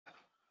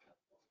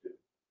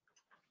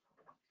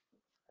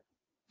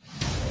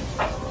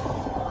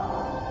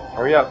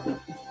Hurry up.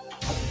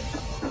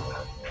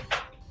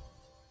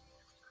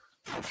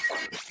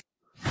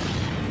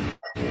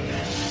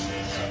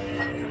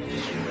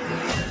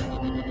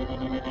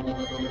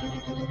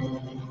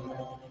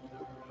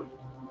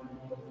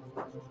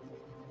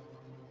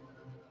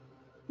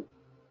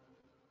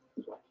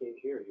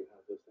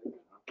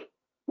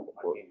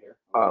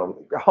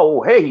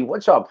 Oh, hey,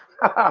 what's up?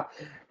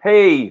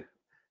 Hey,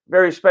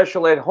 very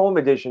special at home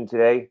edition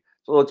today.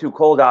 It's a little too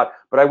cold out,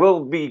 but I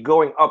will be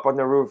going up on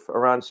the roof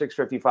around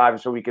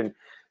 6:55 so we can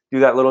do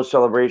that little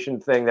celebration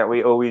thing that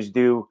we always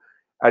do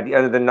at the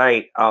end of the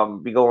night.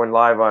 Be going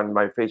live on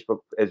my Facebook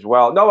as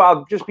well. No,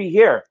 I'll just be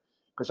here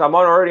because I'm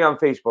already on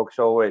Facebook.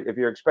 So if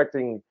you're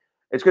expecting,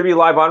 it's going to be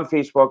live on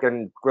Facebook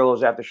and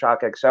Grillo's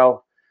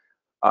AftershockXL.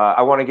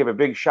 I want to give a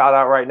big shout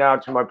out right now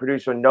to my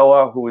producer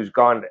Noah, who has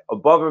gone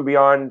above and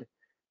beyond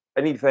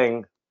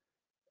anything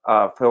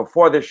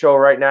for this show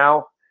right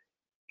now.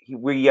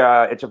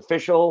 It's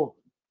official.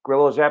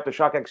 Grillo's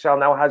AftershockXL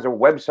now has a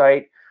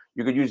website.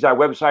 You could use that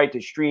website to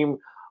stream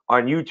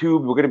on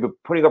YouTube. We're going to be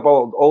putting up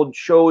old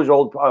shows,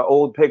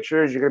 old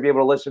pictures. You're going to be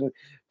able to listen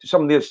to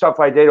some of the stuff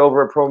I did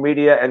over at Pro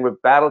Media and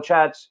with Battle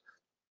Chats.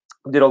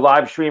 Did a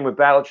live stream with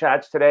Battle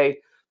Chats today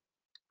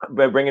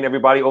by bringing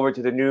everybody over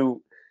to the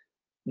new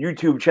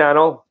YouTube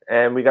channel,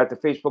 and we got the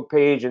Facebook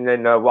page, and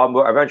then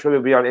eventually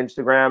we'll be on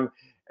Instagram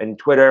and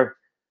Twitter.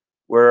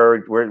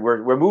 We're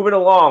moving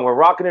along. We're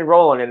rocking and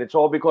rolling, and it's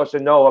all because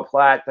of Noah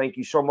Platt. Thank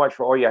you so much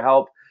for all your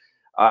help.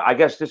 I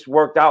guess this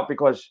worked out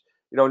because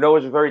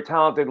Noah's a very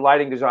talented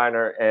lighting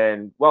designer,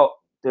 and well,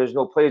 there's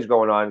no plays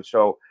going on,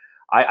 so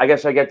I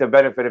guess I get the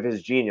benefit of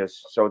his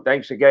genius. So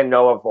thanks again,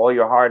 Noah, for all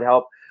your hard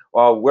help.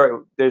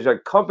 There's a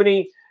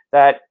company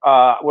that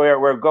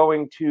we're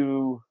going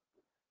to.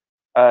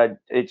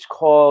 It's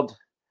called,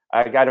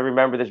 I got to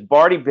remember this,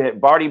 Barty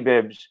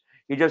Bibs.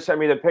 He just sent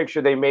me the picture.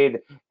 They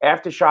made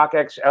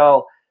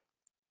AftershockXL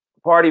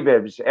party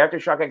bibs,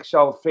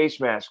 AftershockXL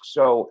face masks.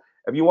 So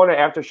if you want an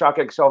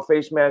AftershockXL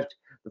face mask,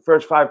 the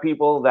first 5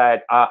 people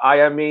that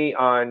IM me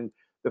on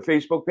the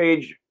Facebook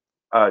page,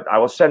 I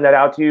will send that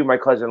out to you. My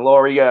cousin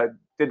Lori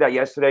did that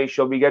yesterday.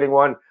 She'll be getting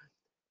one.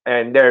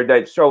 And they're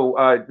donating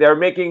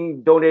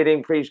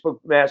Facebook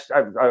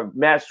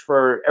masks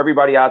for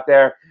everybody out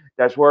there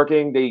that's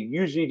working. They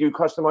usually do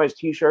customized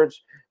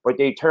T-shirts, but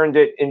they turned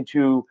it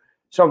into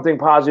something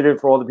positive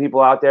for all the people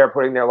out there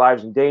putting their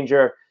lives in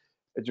danger.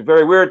 It's a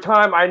very weird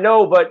time, I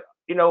know, but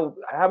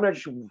how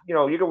much you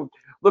can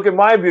look at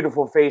my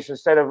beautiful face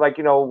instead of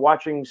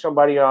watching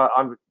somebody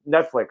on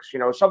Netflix.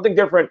 Something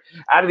different,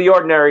 out of the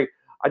ordinary.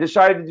 I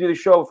decided to do the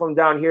show from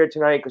down here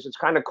tonight because it's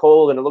kind of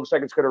cold and it looks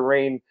like it's going to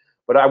rain.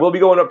 But I will be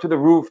going up to the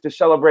roof to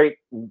celebrate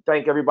and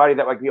thank everybody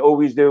that like we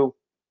always do.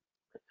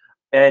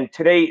 And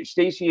today,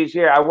 Stacy is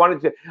here. I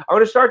want to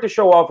start the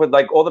show off with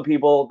all the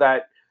people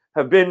that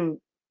have been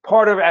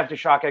part of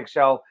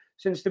AftershockXL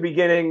since the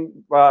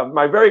beginning.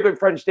 My very good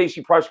friend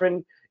Stacy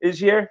Pressman is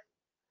here.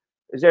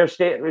 Is there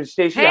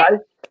Stacy? Hey. Hi.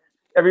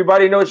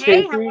 Everybody knows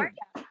Hey, Stacy. how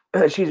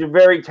are you? She's a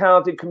very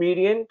talented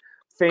comedian,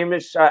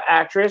 famous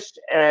actress,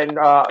 and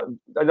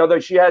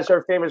she has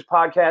her famous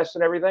podcast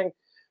and everything.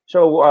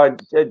 So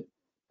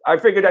I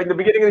figured at the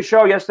beginning of the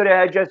show yesterday,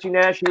 I had Jesse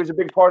Nash. He was a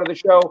big part of the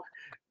show.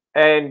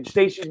 And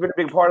Stacy's been a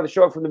big part of the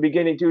show from the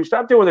beginning, too.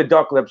 Stop doing the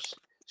duck lips,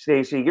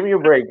 Stacy. Give me a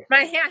break. My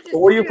hand is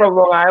Were you from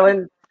Long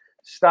Island?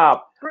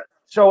 Stop.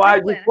 So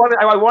I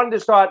wanted to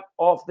start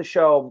off the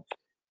show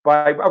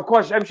by, of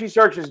course, MC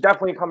Serch is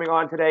definitely coming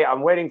on today.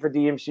 I'm waiting for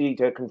DMC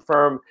to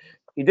confirm.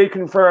 He did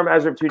confirm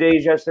as of 2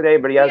 days yesterday,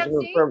 but he hasn't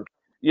confirmed.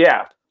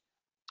 Yeah.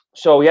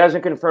 So he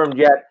hasn't confirmed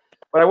yet.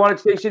 But I wanted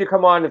Stacy to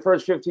come on the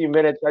first 15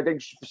 minutes. I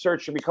think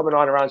Serch should be coming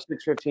on around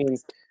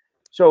 6:15.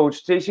 So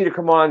Stacy to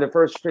come on the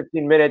first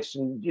 15 minutes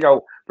and,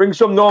 bring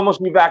some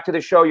normalcy back to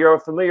the show. You're a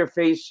familiar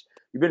face.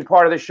 You've been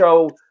part of the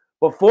show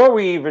before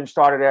we even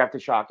started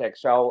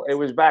AftershockXL. It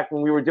was back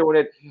when we were doing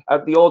it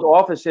at the old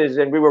offices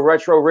and we were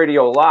Retro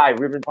Radio Live.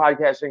 We've been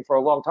podcasting for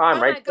a long time,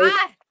 right? Oh, my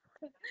God.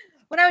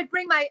 When I would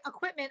bring my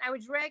equipment, I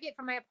would drag it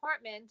from my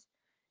apartment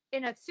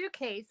in a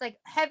suitcase, like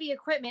heavy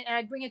equipment, and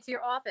I'd bring it to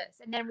your office.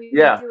 And then we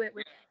would do it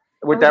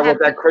with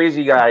that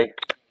crazy guy.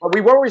 But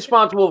we weren't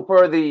responsible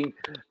for the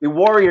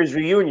Warriors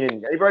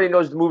reunion. Everybody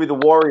knows the movie The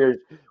Warriors.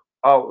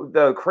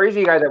 The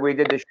crazy guy that we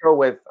did the show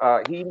with,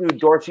 he knew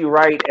Dorsey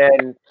Wright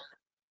and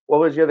what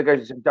was the other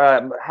guy?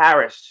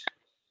 Harris.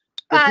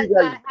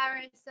 David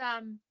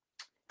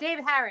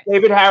Harris.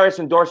 David Harris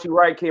and Dorsey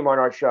Wright came on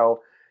our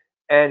show,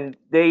 and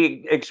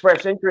they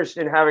expressed interest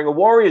in having a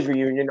Warriors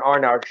reunion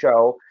on our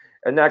show.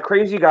 And that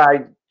crazy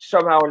guy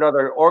somehow or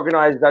another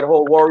organized that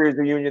whole Warriors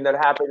reunion that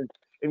happened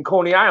in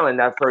Coney Island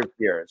that first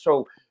year.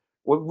 So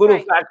what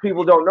fact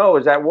people don't know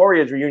is that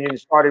Warriors reunion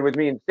started with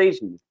me and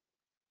Stacy.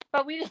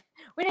 But we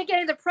didn't get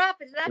any of the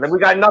profits. And then we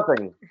got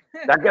nothing.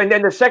 And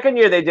then the second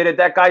year they did it,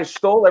 that guy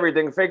stole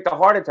everything, faked a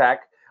heart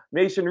attack.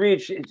 Mason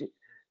Reed,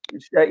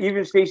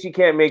 even Stacy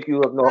can't make you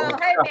look normal.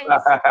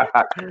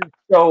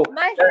 So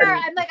my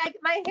hair,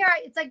 my hair.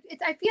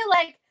 I feel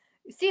like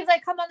Steve's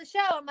like, come on the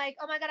show. I'm like,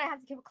 oh my God, I have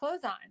to keep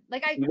clothes on.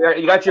 Like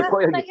you got your.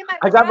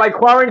 I got my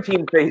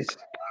quarantine face.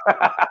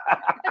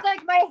 It's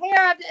like my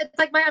hair. It's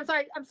like my. I'm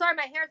sorry.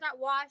 My hair's not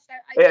washed.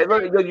 Yeah,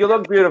 look, you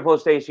look beautiful,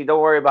 Stacy.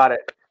 Don't worry about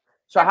it.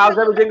 So how's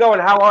everything going?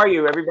 How are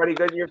you? Everybody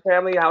good in your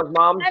family? How's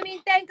mom? I mean,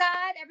 thank God.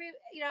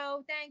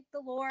 Thank the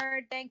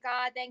Lord. Thank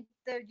God. Thank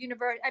the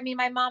universe. I mean,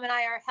 my mom and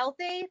I are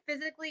healthy,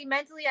 physically,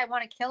 mentally. I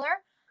want to kill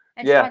her,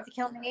 and she wants to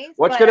kill me.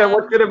 What's gonna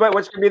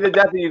be the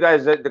death of you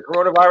guys? The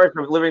coronavirus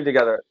or living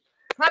together?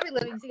 Probably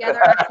living together,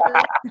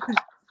 actually.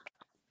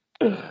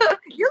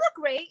 You look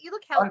great. You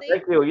look healthy.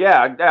 Thank you.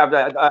 Yeah,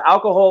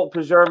 alcohol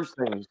preserves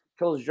things,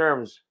 kills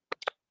germs.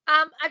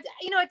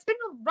 It's been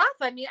rough.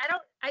 I mean,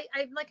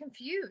 I'm like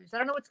confused. I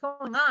don't know what's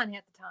going on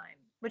at the time,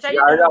 which I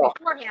didn't know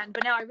beforehand,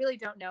 but now I really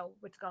don't know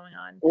what's going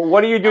on. Well,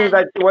 what do you do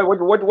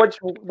what's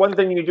one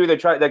thing you do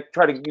that try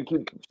to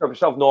keep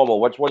yourself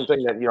normal? What's one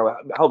thing that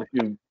helps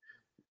you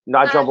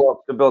not jump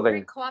off the building?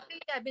 Drink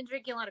coffee. I've been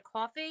drinking a lot of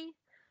coffee,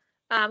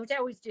 which I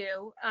always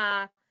do.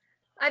 I've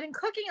been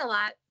cooking a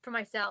lot for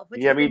myself,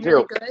 which me too.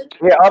 really good.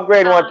 Yeah,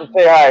 Upgrade wants to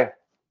say hi.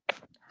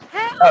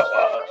 Hey,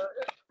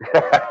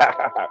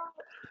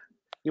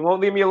 He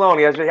won't leave me alone.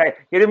 He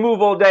didn't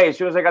move all day. As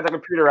soon as I got the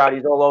computer out,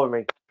 he's all over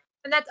me.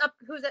 And that's up.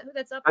 Who's that?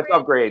 That's Upgrade. That's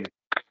Upgrade.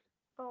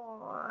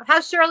 Oh,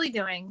 how's Shirley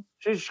doing?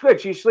 She's good.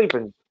 She's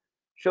sleeping.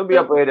 She'll be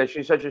up later.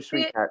 She's such a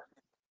sweet cat.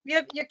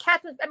 Your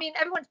cats. I mean,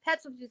 everyone's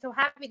pets would be so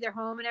happy they're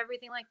home and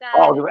everything like that.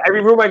 Oh,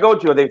 every room I go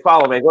to, they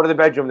follow me. I go to the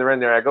bedroom, they're in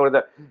there. I go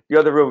to the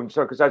other room,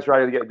 because that's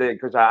right.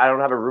 Because I don't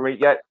have a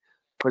roommate yet.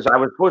 Because I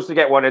was supposed to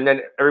get one, and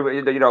then everybody,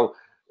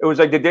 it was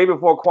like the day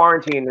before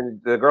quarantine,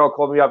 and the girl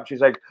called me up.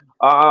 She's like,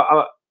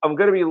 I'm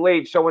gonna be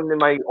late. Someone in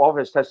my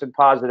office tested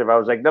positive. I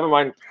was like, never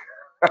mind.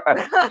 Well,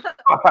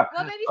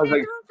 maybe save the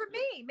room for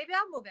me. Maybe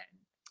I'll move in.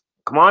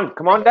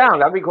 Come on down.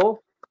 That'd be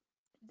cool.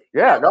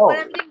 Yeah,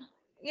 I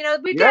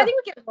think we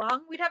get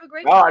along. We'd have a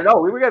great. Oh, no,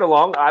 we would get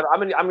along.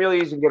 I'm really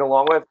easy to get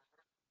along with.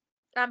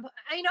 I don't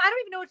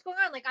even know what's going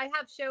on. Like, I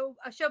have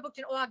a show booked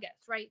in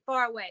August, right,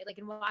 far away, like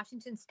in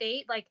Washington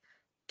State. Like,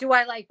 do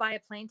I buy a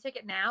plane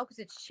ticket now because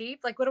it's cheap?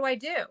 Like, what do I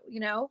do?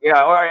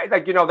 Yeah, all right.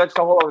 That's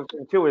the whole other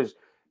thing too. Is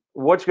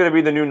what's going to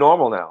be the new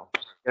normal now?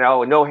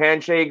 No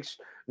handshakes,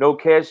 no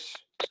kiss,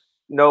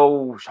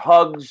 no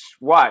hugs.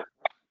 What?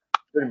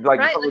 Right.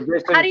 How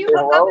do you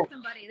hook up with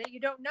somebody that you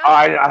don't know?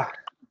 I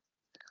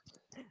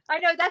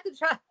know that's a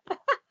try.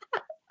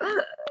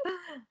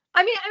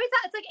 I mean,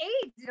 it's like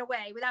AIDS in a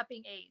way, without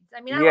being AIDS.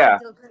 I mean,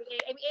 AIDS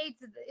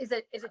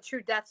is a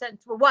true death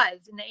sentence. Well,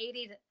 was in the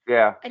 80s.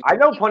 Yeah, I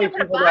know plenty of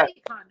people that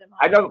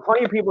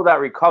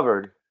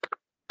recovered.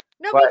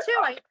 No, me too.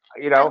 A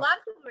lot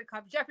of people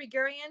recovered. Jeffrey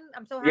Gurian,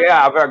 I'm so happy.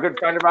 Yeah, a good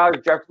friend of ours,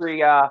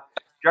 Jeffrey.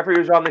 Jeffrey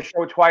was on the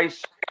show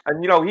twice,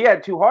 and he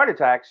had 2 heart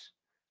attacks,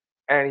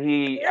 and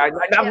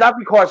not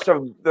because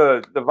of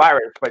the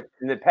virus, but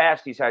in the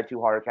past he's had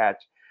 2 heart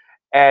attacks,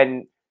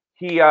 and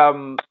he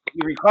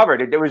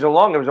recovered. It was a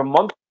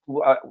month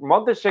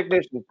of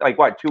sickness, like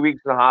 2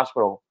 weeks in the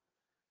hospital.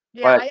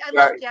 Yeah, but, I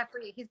love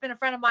Jeffrey. He's been a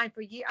friend of mine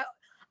for years.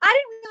 I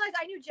didn't realize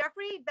I knew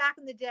Jeffrey back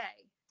in the day.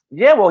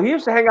 Yeah, well, he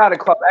used to hang out at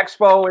Club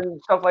Expo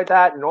and stuff like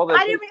that, and all that.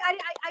 I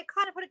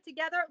kind of put it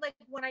together, like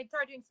when I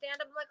started doing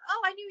stand-up. I'm like,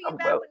 oh, I knew you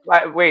back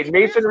when. Wait,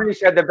 Mason Reese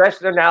said the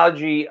best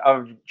analogy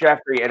of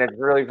Jeffrey, and it's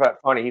really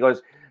funny. He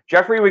goes,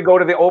 Jeffrey would go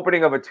to the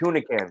opening of a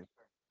tuna can.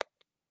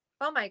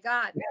 Oh my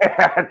God!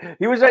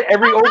 He was at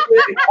every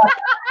opening.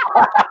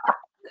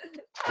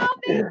 Oh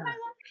man,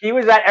 he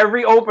was at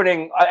every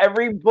opening,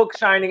 every book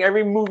signing,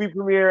 every movie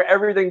premiere,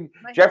 everything.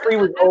 Jeffrey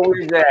was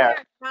always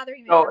there.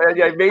 So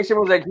Mason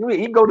was like,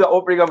 he'd go to the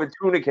opening of a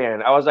tuna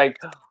can. I was like,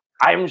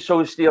 I'm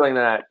so stealing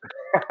that.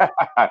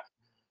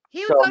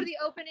 He would go to the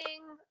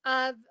opening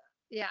of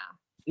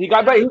He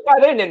got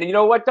in, and you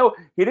know what though?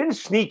 He didn't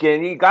sneak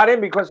in. He got in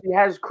because he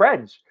has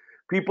creds.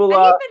 People.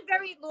 And he's been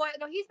very loyal.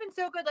 No, he's been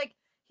so good. Like,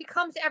 he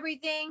comes to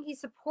everything. He's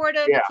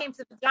supportive. Yeah. He came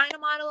to the vagina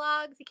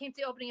monologues. He came to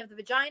the opening of the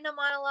vagina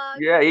monologue.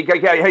 Yeah. He'll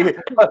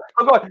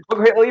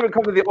even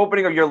come to the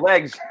opening of your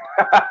legs.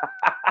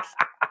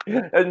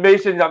 And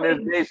Mason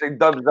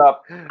thumbs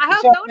up. I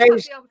hope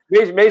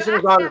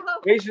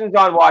Mason's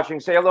on watching.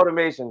 Say hello to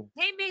Mason.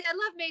 Hey Mason, I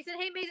love Mason.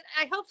 Hey Mason,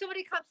 I hope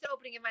somebody comes to the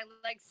opening of my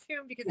legs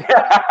soon because.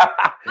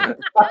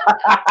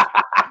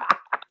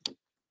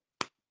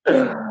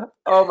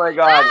 Oh my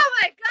God. Oh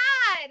my God.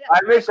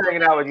 I miss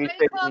hanging out with you.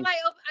 I call my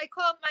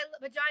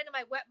vagina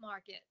my wet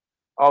market.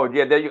 Oh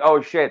yeah,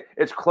 oh shit,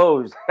 it's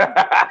closed. A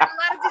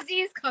lot of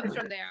disease comes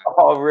from there.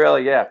 Oh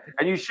really? Yeah,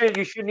 and you shouldn't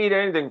eat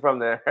anything from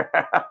there.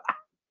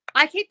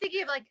 I keep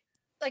thinking of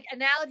like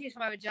analogies for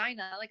my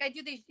vagina. Like I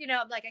do these,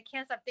 like I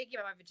can't stop thinking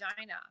about my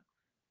vagina.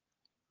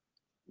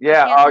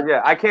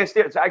 Yeah. I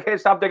can't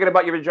stop thinking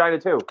about your vagina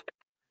too.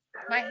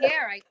 My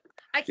hair,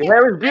 I can't. Your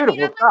hair is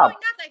beautiful. I'm going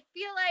nuts. I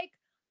feel like.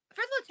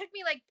 First of all, it took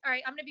me all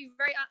right, I'm going to be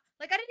very,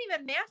 I didn't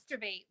even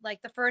masturbate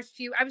the first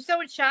few. I was so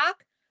in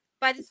shock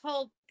by this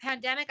whole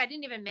pandemic. I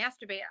didn't even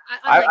masturbate.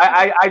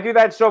 I do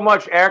that so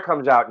much, air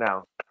comes out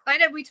now. I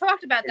know, we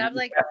talked about that. I'm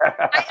like,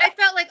 I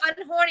felt like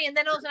unhorny, and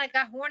then all of a sudden I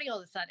got horny all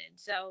of a sudden.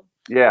 So,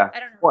 yeah. I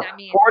don't know what that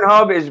means.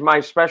 Pornhub is my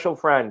special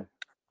friend.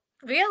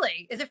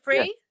 Really? Is it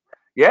free?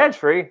 Yeah, it's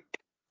free.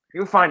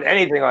 You find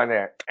anything on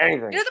there.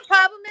 Anything. You know the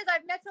problem is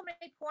I've met so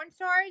many porn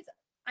stars.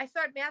 I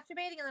start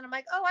masturbating and then I'm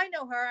like, oh, I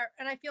know her,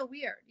 and I feel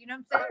weird. You know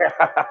what I'm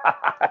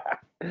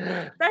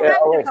saying? That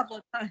happened a couple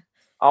of times.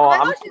 Oh,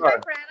 I'm like, she's my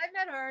friend. I've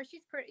met her.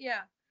 She's pretty.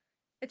 Yeah.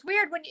 It's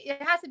weird when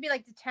it has to be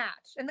like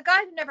detached, and the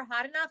guys have never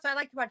had enough. So I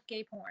like to watch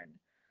gay porn.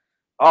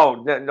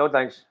 Oh no,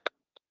 thanks.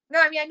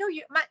 No, I mean I know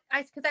you.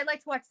 Because I like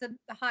to watch the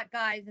hot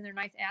guys and their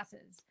nice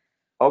asses.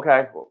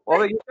 Okay.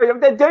 Well,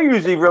 they're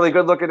usually really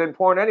good looking in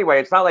porn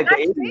anyway. It's not like not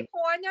the 80s. Gay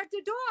porn. They're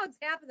dogs.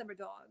 Half of them are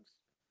dogs.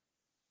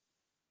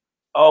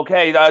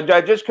 Okay,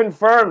 I just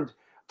confirmed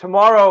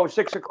tomorrow,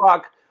 6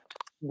 o'clock.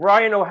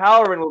 Brian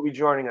O'Halloran will be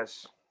joining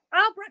us.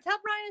 Oh, tell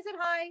Brian I said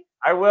hi.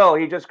 I will.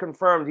 He just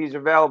confirmed he's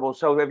available.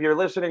 So if you're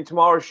listening,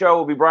 tomorrow's show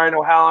will be Brian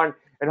O'Halloran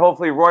and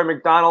hopefully Roy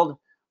McDonald.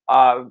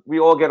 We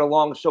all get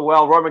along so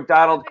well. Roy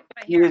McDonald,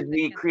 he is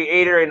the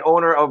creator and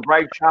owner of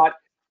Bright Shot,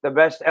 the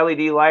best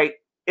LED light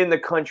in the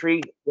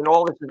country. When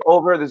all this is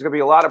over, there's going to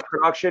be a lot of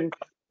production.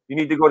 You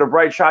need to go to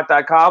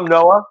brightshot.com.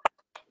 Noah,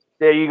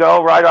 there you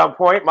go. Right on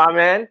point, my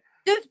man.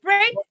 Does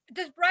Bright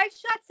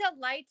Shot sell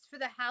lights for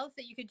the house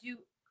that you could do?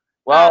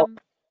 Well,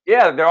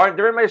 yeah,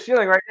 they're in my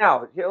ceiling right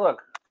now. Here,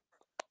 look.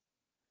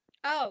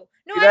 Oh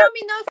no, I don't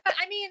mean those.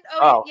 I mean,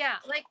 yeah,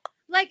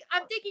 like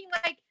I'm thinking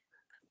like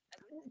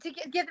to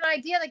give them an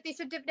idea, like they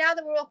should do now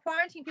that we're all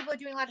quarantined. People are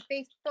doing a lot of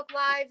Facebook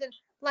lives and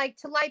like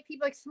to light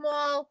people like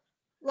small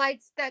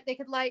lights that they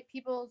could light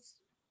people's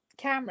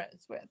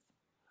cameras with.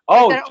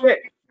 Oh shit.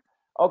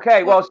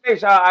 Okay, well,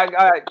 Stace, I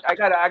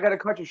gotta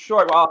cut you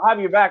short. Well, I'll have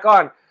you back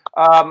on.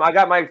 I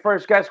got my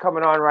first guest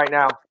coming on right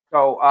now.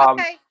 So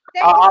okay.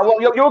 Well,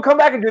 you'll come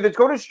back and do this.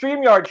 Go to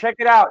StreamYard, check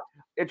it out.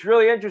 It's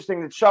really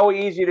interesting. It's so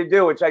easy to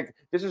do. It's like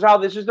this is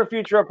the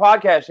future of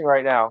podcasting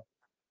right now.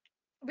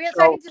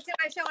 So I can just do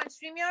my show on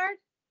StreamYard?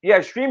 Yeah,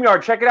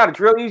 StreamYard, check it out. It's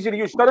real easy to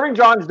use. Stuttering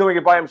John's doing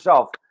it by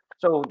himself.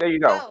 So there you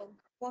go. Oh,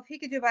 well, if he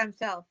could do it by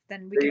himself,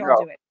 then we can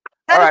all do it.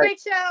 All Have right. a great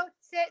show.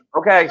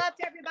 Okay. Love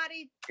to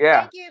everybody.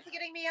 Yeah. Thank you for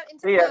getting me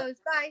into the close.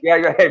 Bye.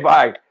 Yeah, hey,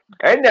 bye.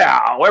 And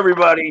now,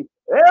 everybody,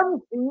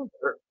 MC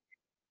Serch.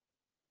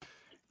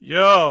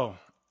 Yo.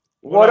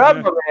 What up,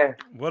 man?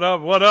 What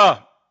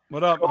up?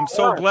 I'm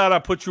so glad I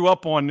put you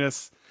up on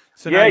this.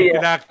 So now you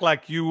can act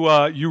like you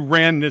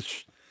ran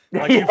this,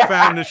 like you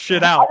found this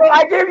shit out.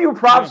 I gave you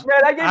props,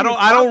 man.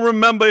 I don't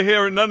remember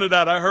hearing none of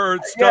that. I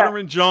heard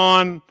Stuttering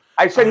John.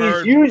 I said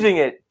he's using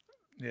it.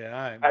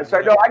 Yeah, I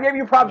said no. I gave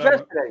you props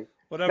yesterday.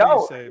 Whatever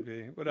you say,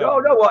 B.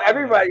 No. Well,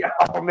 everybody.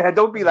 Oh man,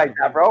 don't be like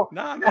that, bro.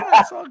 No,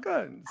 it's all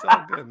good. It's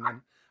all good,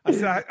 man.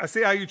 I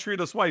see how you treat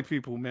us white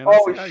people, man.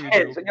 Oh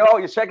shit!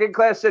 You're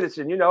second-class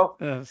citizen, you know.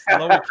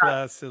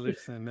 Lower-class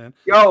citizen, man.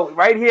 Yo,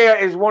 right here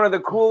is one of the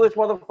coolest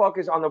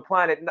motherfuckers on the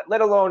planet.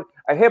 Let alone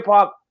a hip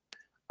hop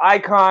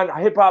icon, a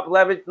hip hop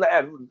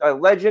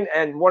legend,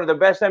 and one of the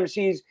best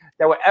MCs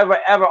that were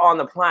ever on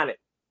the planet.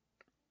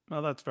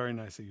 Well, that's very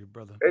nice of you,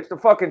 brother. It's the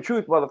fucking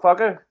truth,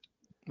 motherfucker.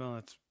 No,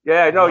 that's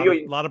a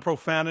lot of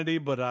profanity,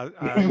 but I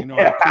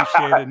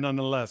appreciate it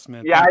nonetheless,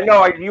 man. Yeah, I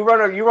know. You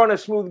run a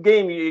smooth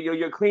game.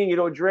 You're clean. You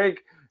don't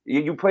drink.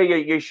 You play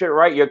your shit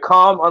right. You're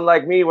calm,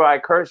 unlike me, where I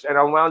curse and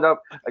I'm wound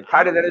up like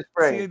tighter than a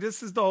spring. See,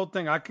 this is the whole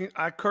thing. I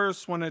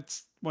curse when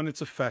it's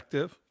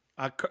effective.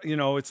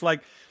 It's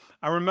like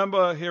I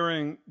remember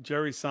hearing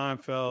Jerry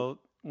Seinfeld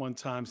one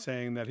time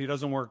saying that he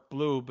doesn't work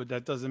blue, but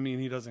that doesn't mean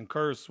he doesn't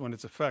curse when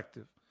it's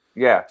effective.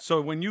 Yeah.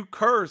 So when you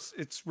curse,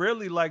 it's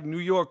really like New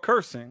York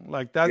cursing.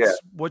 Like that's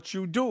what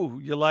you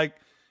do. You're like,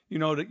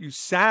 that you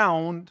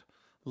sound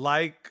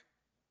like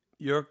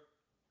you're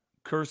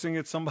cursing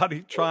at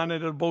somebody trying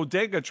at a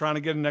bodega trying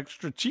to get an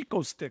extra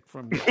Chico stick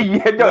from you.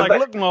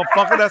 Look,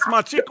 motherfucker, that's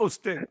my Chico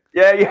stick.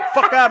 Yeah.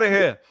 Fuck out of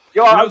here.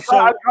 Yo, I'm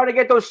trying to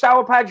get those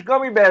Sour Patch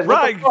gummy bears.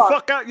 Right.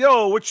 Fuck out.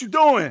 Yo, what you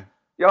doing?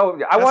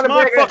 Yo, I want to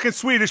make fucking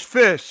Swedish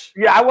fish.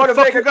 Yeah, I want to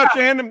make you got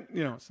your hand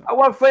in, I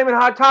want flaming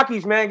hot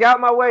Takis, man. Get out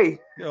my way.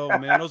 Yo,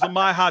 man, those are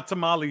my hot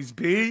tamales,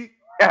 B.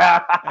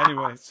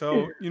 Anyway,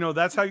 so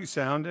that's how you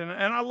sound, and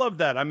I love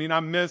that. I mean, I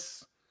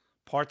miss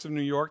parts of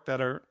New York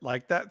that are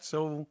like that,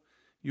 so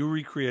you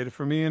recreate it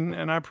for me,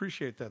 and I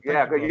appreciate that.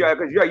 Because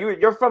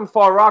you're from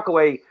Far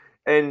Rockaway,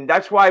 and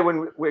that's why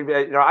when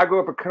I grew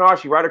up in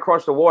Canarsie, right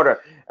across the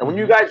water, and when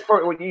you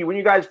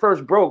guys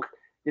first broke.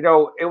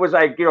 It was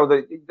like,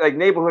 the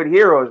neighborhood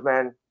heroes,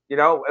 man. It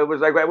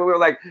was like we were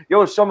like,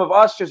 some of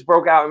us just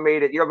broke out and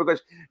made it,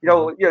 because they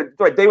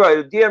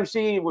were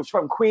DMC was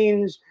from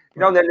Queens,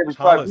 and then there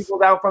was people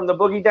down from the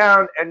Boogie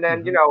Down, and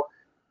then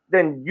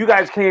then you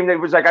guys came. It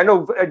was like I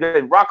know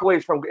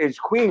Rockaway is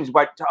Queens,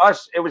 but to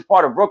us it was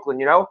part of Brooklyn,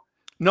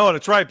 No,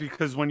 that's right,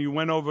 because when you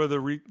went over the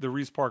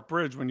Reese Park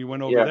Bridge, when you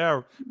went over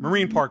there,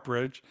 Marine Park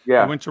Bridge, you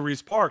went to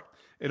Reese Park.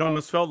 It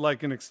almost felt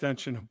like an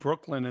extension of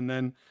Brooklyn, and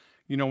then.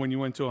 When you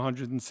went to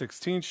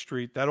 116th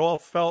Street, that all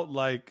felt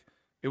like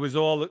it was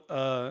all,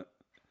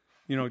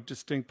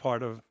 distinct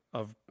part of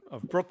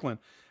Brooklyn.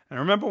 And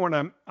I remember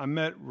when I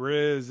met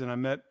Riz and I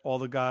met all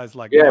the guys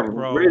like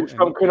Riz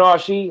from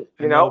Canarsie,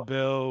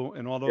 Bill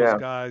and all those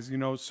guys,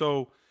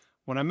 So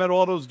when I met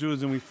all those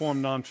dudes and we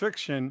formed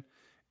Nonfiction,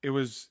 it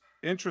was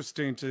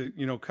interesting to,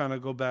 you know, kind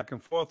of go back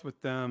and forth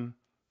with them.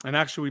 And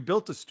actually, we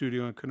built a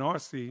studio in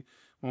Canarsie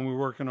when we were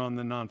working on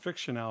the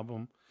nonfiction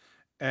album,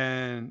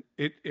 and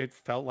it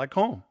felt like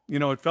home. You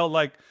know, it felt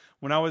like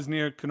when I was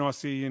near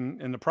Canarsie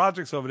and the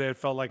projects over there, it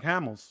felt like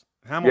Hamel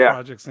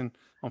projects on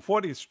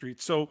 40th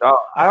Street. So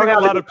I think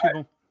a lot of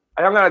people.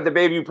 I hung out at the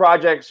Bayview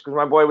projects because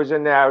my boy was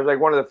in there. I was like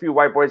one of the few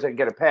white boys that could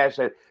get a pass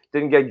that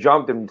didn't get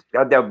jumped and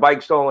got their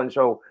bike stolen.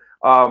 So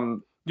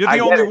you're the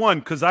only one,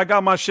 because I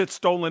got my shit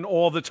stolen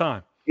all the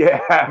time.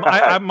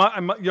 Yeah.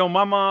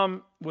 My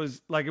mom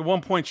was like, at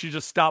one point she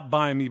just stopped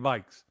buying me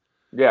bikes.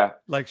 Yeah.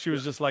 Like she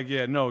was just like,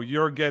 yeah, no,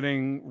 you're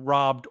getting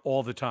robbed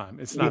all the time.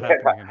 It's not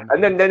happening anymore.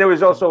 And then there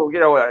was also, you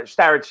know,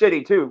 Starrett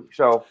City too.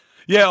 So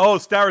yeah,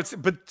 Starrett,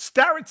 but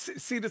Starrett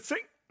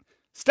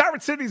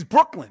City's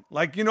Brooklyn.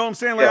 Like, you know what I'm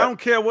saying? Like, I don't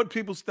care what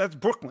people, that's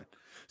Brooklyn.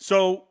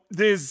 So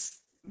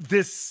there's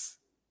this,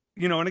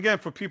 you know, and again,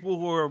 for people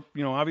who are,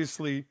 you know,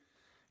 obviously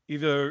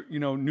either, you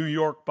know, New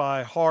York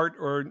by heart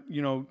or,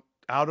 you know,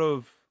 out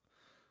of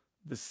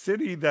the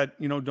city that,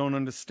 you know, don't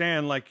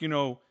understand, like, you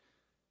know,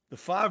 the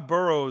 5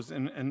 boroughs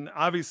and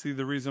obviously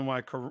the reason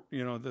why,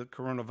 you know, the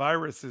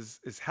coronavirus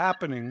is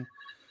happening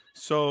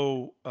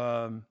so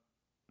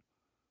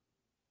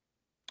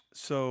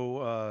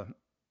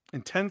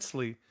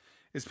intensely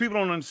is people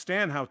don't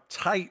understand how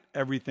tight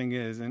everything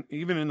is. And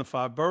even in the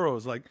 5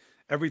 boroughs, like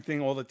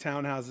everything, all the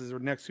townhouses are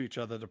next to each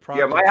other. The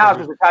projects, my house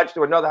is attached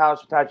to another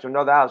house, attached to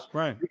another house.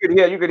 Right. You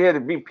could hear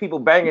the people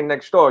banging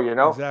next door, you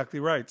know? Exactly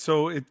right.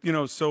 So you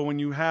know, so when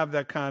you have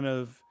that kind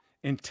of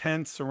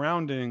intense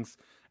surroundings,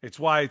 it's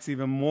why it's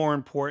even more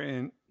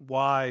important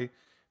why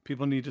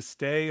people need to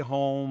stay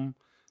home,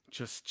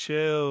 just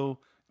chill,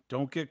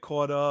 don't get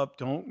caught up,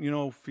 don't, you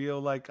know,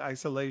 feel like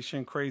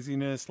isolation,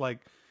 craziness, like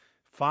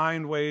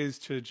find ways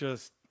to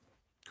just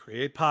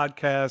create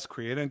podcasts,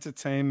 create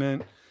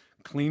entertainment,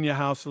 clean your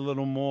house a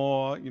little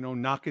more, you know,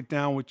 knock it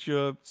down with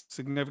your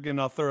significant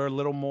other a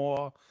little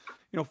more,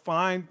 you know,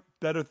 find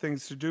better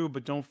things to do,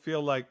 but don't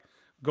feel like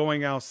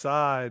going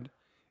outside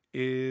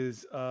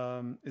is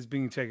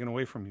being taken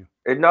away from you.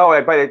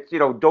 No, but it's, you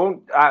know,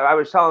 don't. I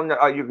was telling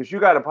you, because you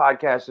got a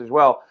podcast as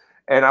well,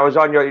 and I was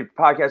on your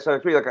podcast the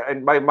other week. Like,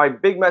 and my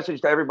big message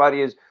to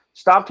everybody is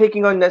stop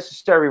taking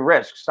unnecessary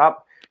risks.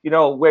 Stop, you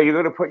know, where you're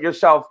going to put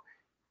yourself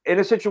in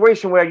a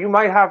situation where you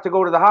might have to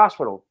go to the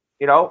hospital,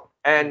 you know,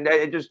 and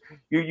it just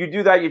you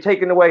do that, you're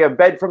taking away a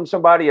bed from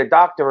somebody, a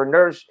doctor, a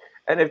nurse,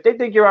 and if they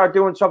think you're out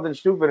doing something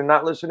stupid and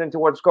not listening to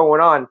what's going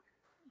on,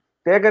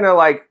 they're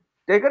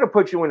gonna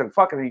put you in a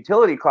fucking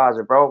utility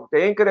closet, bro.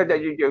 They ain't gonna.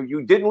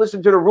 You didn't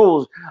listen to the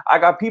rules. I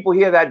got people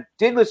here that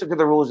did listen to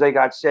the rules. They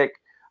got sick.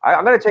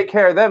 I'm gonna take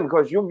care of them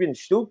because you've been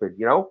stupid.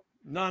 You know.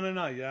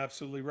 No. You're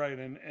absolutely right.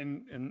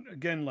 And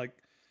again, like,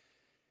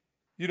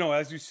 you know,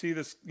 as you see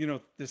this, you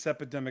know, this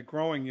epidemic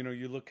growing, you know,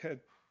 you look at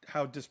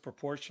how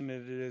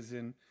disproportionate it is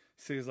in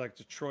cities like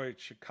Detroit,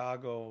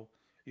 Chicago,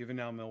 even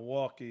now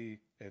Milwaukee,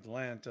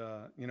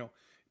 Atlanta. You know,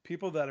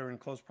 people that are in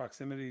close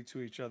proximity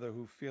to each other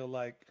who feel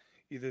like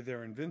either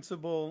they're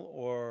invincible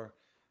or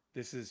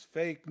this is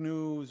fake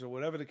news or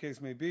whatever the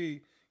case may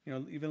be. You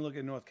know, even look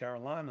at North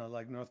Carolina.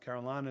 Like North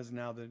Carolina is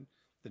now the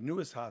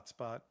newest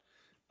hotspot.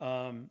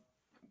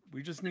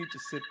 We just need to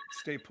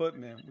stay put,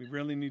 man. We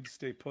really need to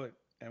stay put,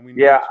 and we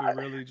need to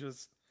really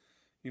just,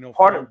 you know,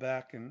 fall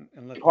back and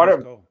let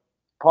things go.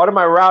 Part of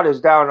my route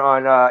is down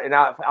on in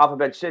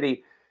Alphabet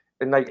City,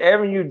 and like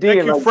Avenue D.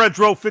 Thank you,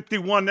 Fredro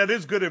 51. That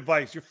is good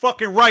advice. You're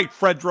fucking right,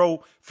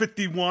 Fredro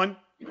 51.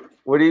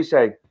 What do you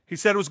say? He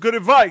said it was good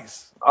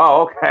advice.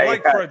 Oh, okay. I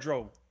like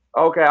Fredro.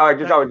 Okay, all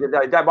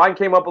right. That mine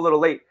came up a little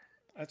late.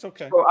 That's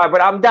okay. So, but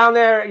I'm down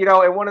there, you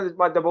know, in one of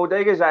the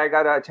bodegas I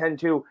got to attend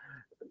to.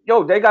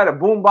 Yo, they got a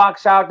boom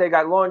box out. They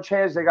got lawn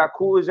chairs. They got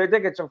coolers. They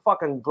think it's a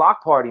fucking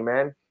block party,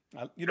 man.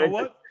 You know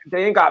what?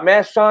 They ain't got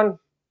masks on.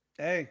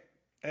 Hey,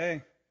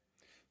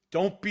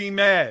 don't be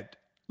mad.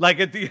 Like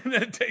at the end of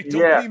the day,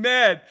 don't be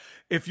mad.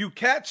 If you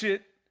catch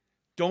it,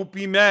 don't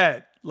be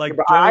mad. Like,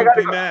 don't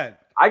be mad.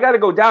 I got to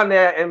go down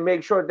there and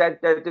make sure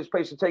that this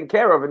place is taken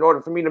care of in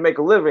order for me to make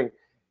a living.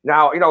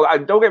 Now, you know,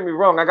 don't get me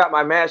wrong. I got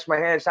my mask, my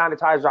hand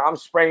sanitizer. I'm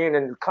spraying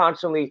and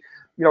constantly,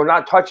 you know,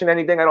 not touching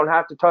anything I don't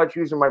have to touch,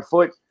 using my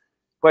foot.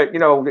 But, you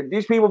know,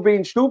 these people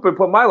being stupid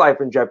put my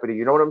life in jeopardy.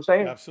 You know what I'm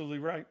saying? You're absolutely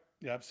right.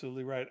 You're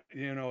absolutely right.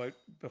 You know,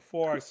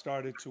 before I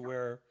started to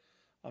wear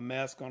a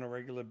mask on a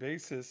regular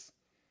basis,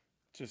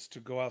 just to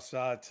go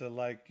outside to,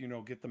 like, you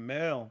know, get the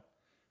mail,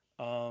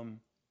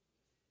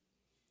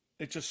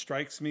 it just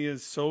strikes me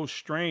as so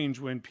strange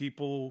when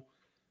people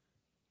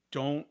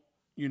don't,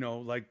 you know,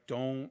 like,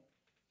 don't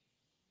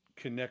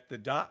connect the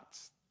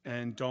dots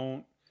and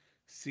don't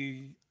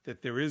see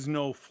that there is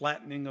no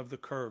flattening of the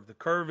curve. The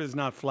curve is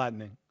not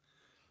flattening.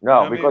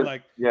 No, you know because,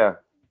 like, you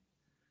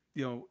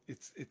know,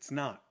 it's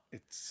not.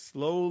 It's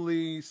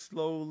slowly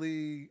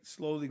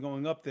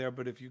going up there.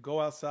 But if you go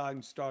outside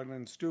and start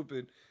getting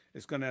stupid,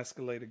 it's going to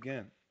escalate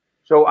again.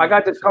 So I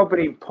got this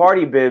company,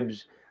 Party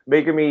Bibs,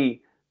 making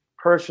me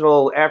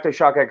personal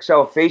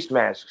AftershockXL face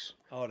masks.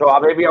 So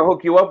maybe I'll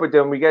hook you up with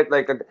them. We get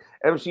like an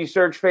MC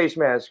Serch face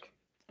mask.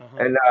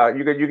 and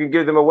you can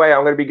give them away.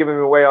 I'm going to be giving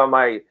them away on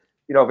my,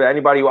 if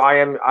anybody who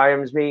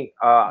IMs me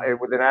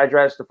with an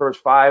address, the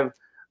first 5,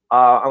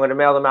 I'm going to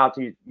mail them out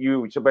to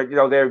you. So, but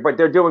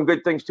they're doing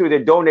good things too.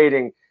 They're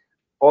donating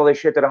all this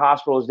shit to the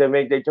hospitals.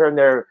 They turn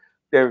their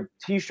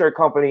T-shirt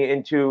company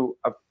into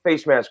a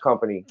face mask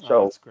company.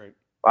 So that's great.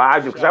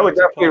 Because I would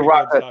definitely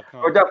rock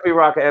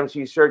an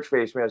MC Serch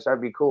face mask.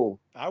 That'd be cool.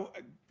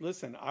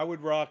 Listen, I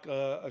would rock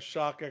a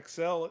Shock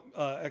XL,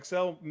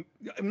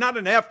 not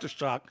an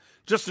Aftershock,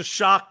 just a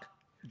Shock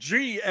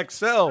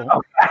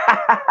GXL.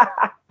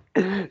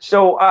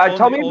 So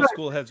tell me old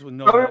school heads would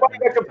know. Tell me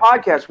about your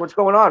podcast. What's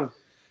going on?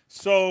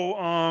 So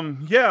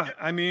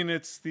I mean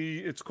it's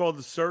called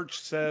the Serch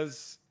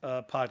Says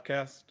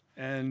podcast,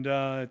 and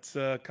it's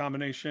a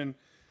combination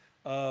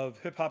of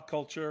hip hop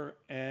culture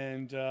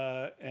and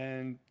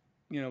current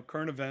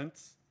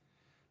events.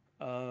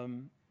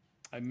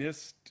 I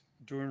missed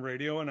doing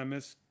radio, and I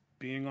missed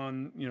being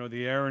on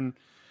the air, and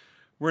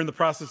we're in the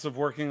process of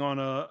working on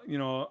a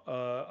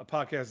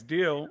podcast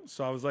deal.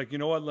 So I was like, you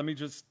know what, let me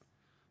just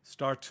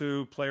start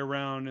to play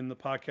around in the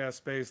podcast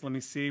space. Let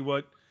me see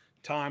what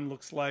time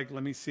looks like.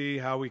 Let me see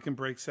how we can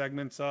break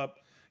segments up.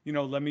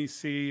 Let me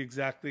see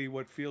exactly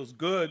what feels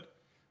good.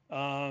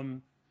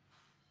 And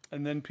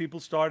then people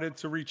started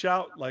to reach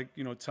out, like,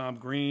 Tom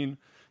Green.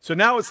 So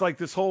now it's like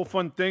this whole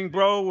fun thing,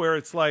 bro, where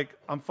it's like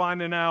I'm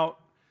finding out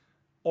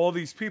all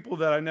these people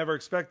that I never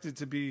expected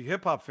to be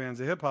hip-hop fans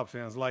of hip-hop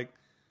fans. Like,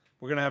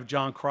 we're going to have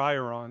John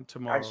Cryer on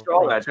tomorrow. I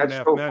saw that. That's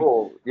so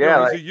cool.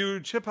 Yeah. He's a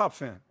huge hip-hop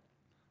fan.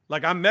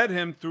 Like, I met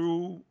him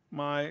through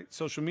my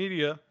social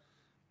media,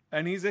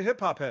 and he's a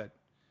hip-hop head.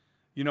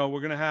 We're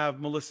going to have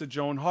Melissa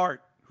Joan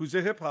Hart, who's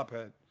a hip-hop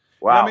head.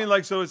 Wow. You know what I mean?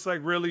 Like, so it's like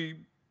really,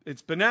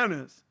 it's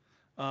bananas.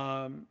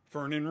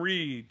 Vernon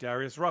Reed,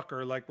 Darius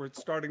Rucker, like we're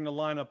starting to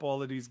line up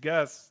all of these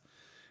guests.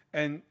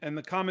 And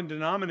the common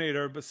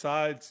denominator,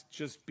 besides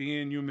just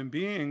being human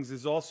beings,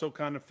 is also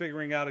kind of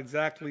figuring out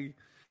exactly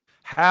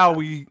how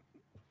we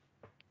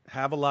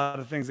have a lot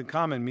of things in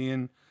common. Me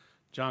and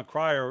John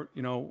Cryer,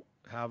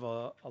 have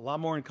a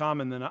lot more in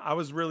common than I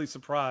was really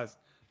surprised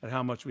at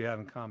how much we had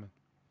in common.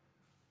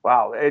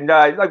 Wow. And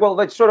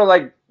like sort of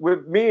like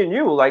with me and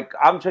you, like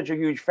I'm such a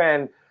huge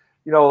fan,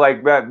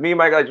 like me and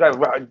my guys,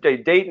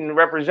 Dayton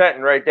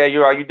representing right there.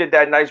 You did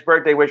that nice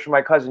birthday wish for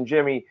my cousin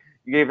Jimmy.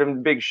 You gave him a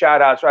big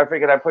shout out. So I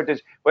figured I'd put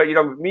this, but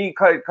me,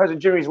 cousin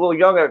Jimmy's a little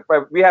younger,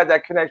 but we had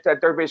that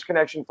third base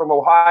connection from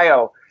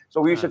Ohio.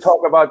 So we used to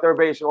talk about third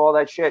base and all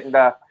that shit. And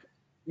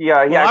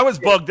I was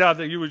bugged out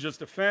that you were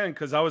just a fan,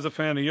 because I was a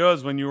fan of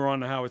yours when you were on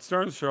the Howard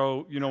Stern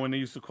show, when they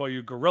used to call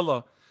you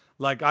Gorilla.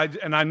 Like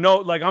I know,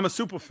 like I'm a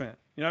super fan.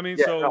 You know what I mean?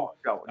 Yeah, so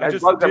no, I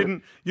just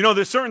didn't,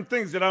 there's certain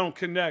things that I don't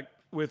connect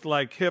with,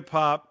 like hip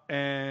hop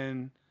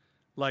and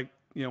like,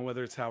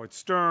 whether it's Howard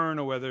Stern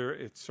or whether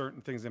it's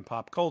certain things in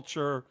pop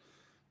culture,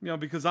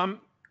 because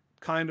I'm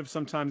kind of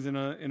sometimes in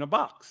a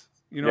box,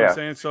 what I'm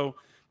saying? So,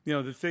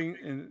 the thing,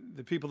 and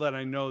the people that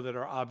I know that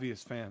are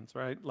obvious fans,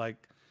 right? Like,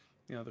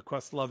 the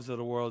Questloves of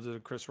the world, or the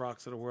Chris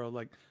Rocks of the world,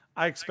 like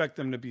I expect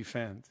them to be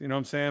fans, you know what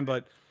I'm saying?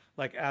 But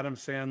like Adam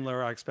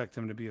Sandler, I expect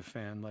him to be a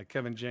fan. Like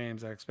Kevin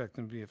James, I expect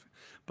him to be a fan.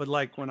 But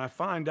like when I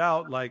find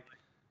out, like,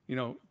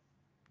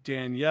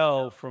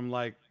 Danielle from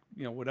like,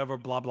 whatever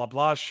blah, blah,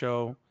 blah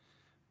show,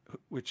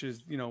 which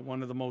is,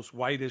 one of the most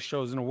whitest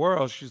shows in the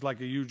world. She's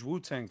like a huge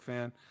Wu-Tang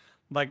fan.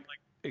 Like,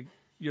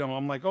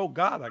 I'm like, oh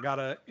God, I got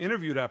to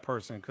interview that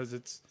person, because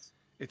it's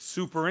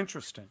super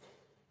interesting.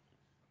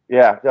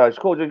 Yeah, it's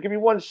cool. Just give me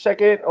 1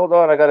 second. Hold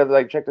on. I got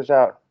to check this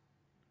out.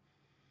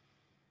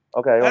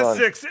 Okay. Hold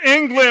Essex,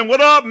 England.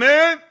 What up,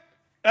 man?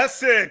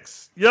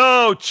 Essex.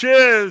 Yo,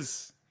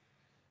 cheers.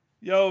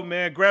 Yo,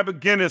 man, grab a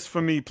Guinness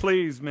for me,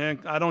 please, man.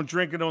 I don't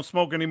drink and don't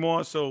smoke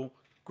anymore, so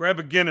grab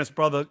a Guinness,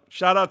 brother.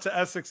 Shout out to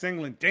Essex,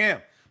 England.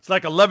 Damn, it's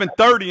like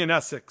 11:30 in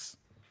Essex.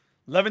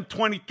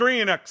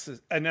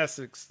 11:23 in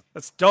Essex.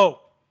 That's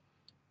dope.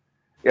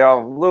 Yeah,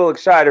 I'm a little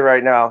excited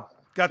right now.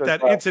 Got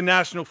that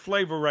international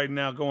flavor right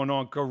now going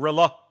on,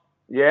 Gorilla.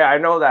 Yeah, I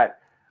know that.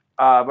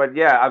 But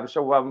yeah,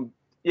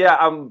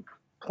 I'm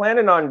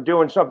planning on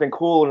doing something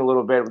cool in a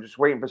little bit. I'm just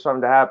waiting for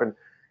something to happen.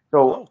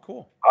 So,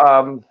 cool.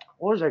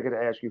 What was I going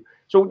to ask you?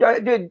 So,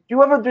 did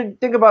you ever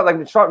think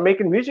about start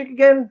making music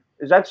again?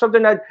 Is that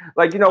something that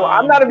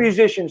I'm not a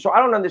musician, so I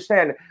don't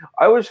understand.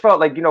 I always felt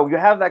like you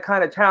have that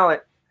kind of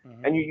talent,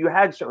 and you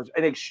had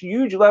a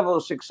huge level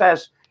of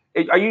success.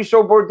 Are you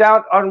so bored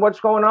out on what's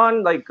going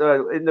on,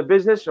 in the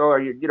business, or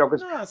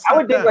because I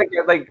would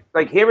think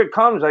like here it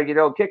comes,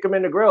 kick them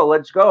in the grill,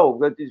 let's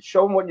go,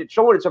 show them what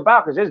it's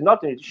about, because there's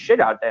nothing shit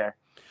out there.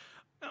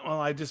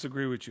 Well, I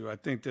disagree with you. I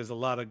think there's a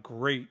lot of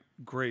great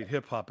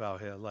hip hop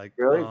out here. Like,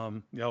 really?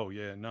 Oh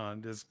yeah, no.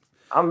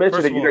 I'm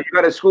missing it. You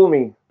got to school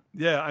me.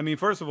 Yeah, I mean,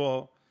 first of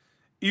all,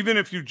 even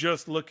if you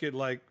just look at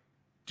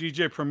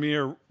DJ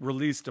Premier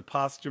released a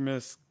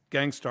posthumous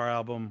Gangstar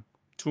album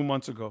 2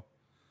 months ago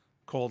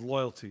called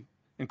Loyalty.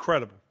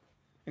 Incredible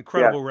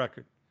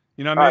record.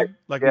 You know what I mean?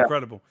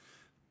 Incredible.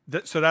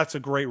 So that's a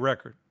great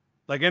record.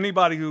 Like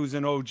anybody who's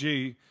an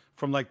OG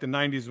from the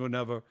 90s or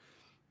whatever,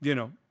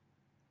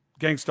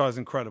 Gangstar is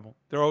incredible.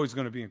 They're always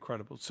going to be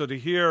incredible. So to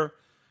hear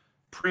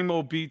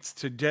Primo beats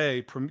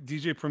today,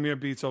 DJ Premier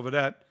beats over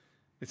that,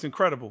 it's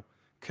incredible.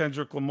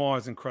 Kendrick Lamar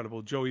is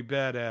incredible. Joey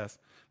Badass.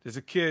 There's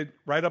a kid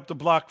right up the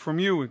block from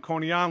you in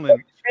Coney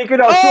Island. Speaking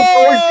of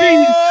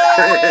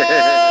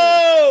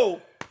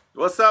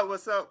What's up?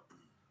 What's up?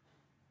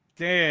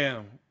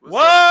 Damn.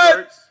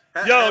 What?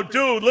 Yo,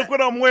 dude, look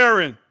what I'm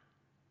wearing.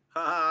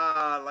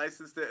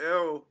 License to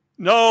Ill.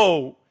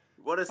 No.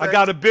 What is that? I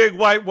got a big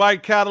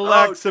white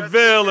Cadillac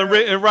Seville,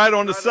 and right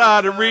on the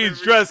side it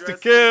reads "Dress to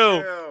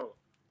Kill."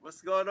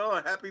 What's going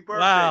on? Happy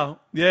birthday! Wow,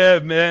 yeah,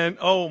 man.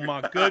 Oh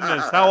my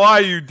goodness, how are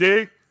you,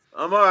 D?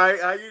 I'm all right.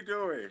 How you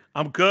doing?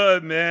 I'm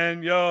good,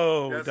 man.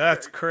 Yo,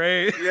 that's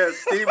crazy. Yeah,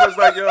 Steve was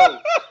like, yo.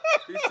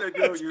 He said,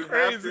 yo, you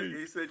have to.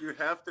 He said, you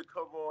have to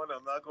come on.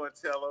 I'm not going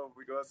to tell him.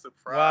 We're going to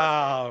surprise.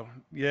 Wow.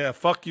 Yeah.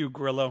 Fuck you,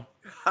 Grillo.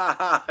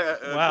 Wow,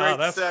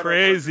 that's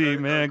crazy,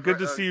 man. Good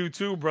to see you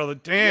too, brother.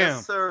 Damn.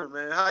 Yes, sir,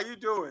 man. How you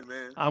doing,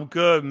 man? I'm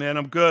good, man.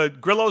 I'm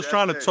good. Grillo's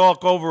trying to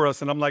talk over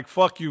us, and I'm like,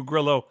 fuck you,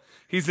 Grillo.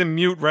 He's in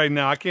mute right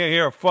now. I can't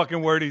hear a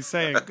fucking word he's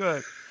saying.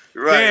 Good.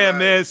 Damn,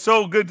 man. It's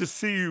so good to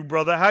see you,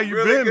 brother. How you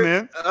been,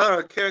 man?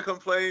 Can't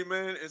complain,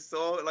 man. It's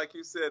all, like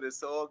you said,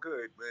 it's all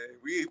good, man.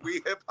 We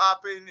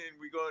hip-hopping, and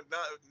we going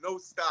no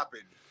stopping.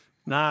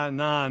 Nah,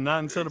 not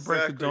until the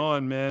break of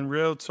dawn, man.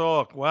 Real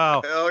talk.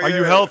 Wow. Hell Are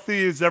you healthy?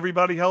 Is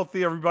everybody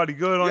healthy? Everybody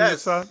good on your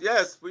side?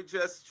 Yes, we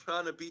just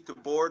trying to beat the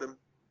boredom.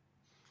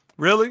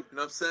 Really? You know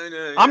what I'm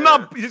saying? I'm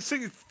not, you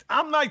see,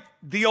 I'm like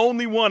the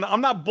only one.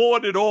 I'm not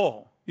bored at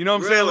all. You know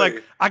what I'm saying?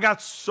 Like, I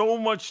got so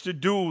much to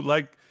do.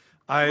 Like,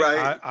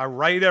 I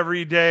write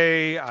every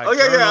day. I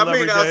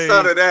mean,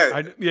 outside of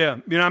that. You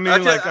know what I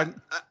mean?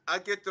 I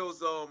get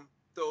those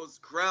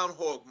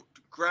Groundhog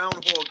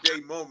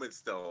Day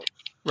moments, though.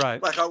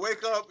 Right. Like, I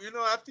wake up,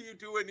 after you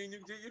do it, and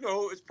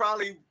it's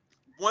probably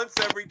once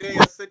every day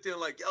I sit there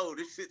like, yo,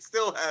 this shit's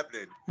still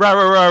happening.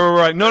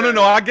 Right.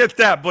 No, I get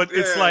that. But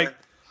it's like,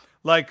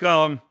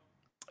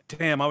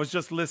 damn, I was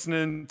just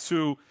listening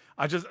to,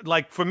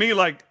 for me,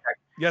 like,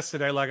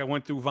 yesterday, like, I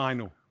went through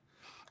vinyl.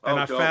 And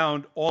I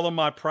found all of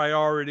my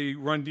priority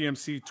Run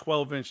DMC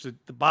 12-inch,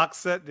 the box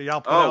set that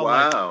y'all put out. Oh,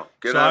 wow.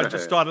 So I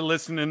just started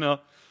listening to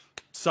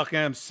Suck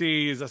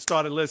MCs. I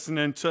started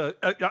listening to,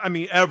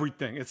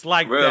 everything. It's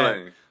like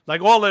that.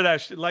 Like all of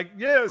that shit. Like,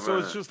 yeah, so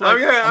it's just like.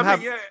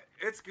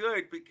 It's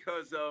good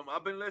because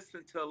I've been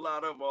listening to a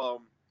lot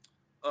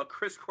of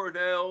Chris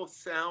Cornell,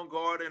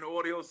 Soundgarden,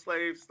 Audio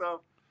Slave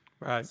stuff.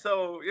 Right.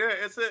 So, yeah,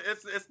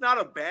 it's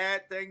not a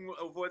bad thing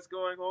of what's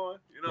going on.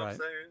 You know what I'm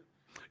saying?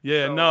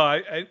 Yeah, so,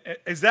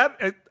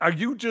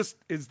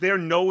 is there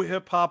no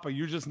hip hop? Are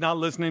you just not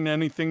listening to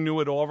anything new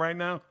at all right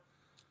now?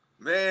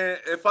 Man,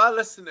 if I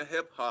listen to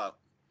hip hop,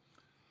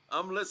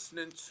 I'm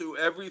listening to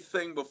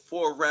everything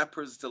before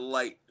Rapper's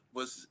Delight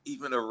was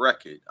even a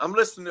record. I'm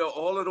listening to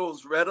all of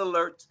those Red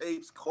Alert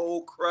tapes,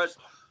 Cold Crush,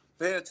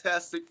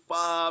 Fantastic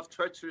Five,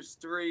 Treacherous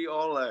 3,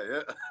 all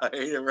that. I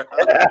hate it.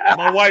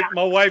 My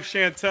wife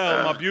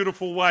Chantel, my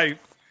beautiful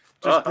wife,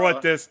 just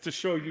brought this to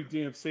show you,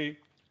 DMC.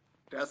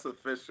 That's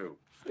official.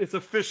 It's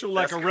official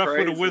like a ref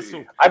with a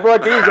whistle. I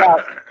brought these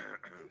out.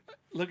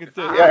 Look at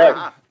this.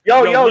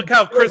 Yo, look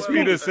how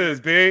crispy this is,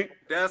 B.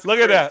 Look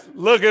at that.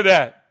 Look at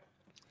that.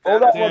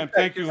 Hold up. Damn,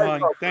 thank you,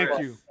 hon. Thank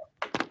you.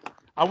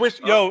 I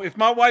wish, if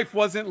my wife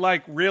wasn't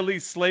like really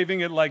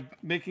slaving at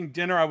like making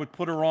dinner, I would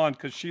put her on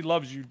because she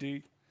loves you,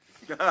 D.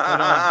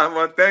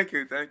 Well, thank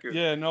you.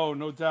 Yeah,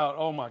 no doubt.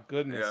 Oh my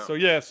goodness.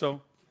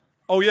 So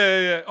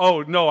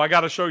Oh no, I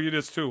got to show you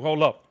this too.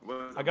 Hold up.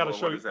 I got to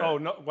show you. Oh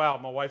no, wow,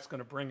 my wife's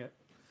gonna bring it.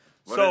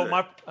 I'm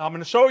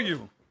gonna show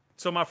you.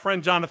 So my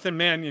friend Jonathan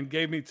Mannion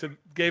gave this to me.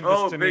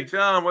 Oh, Big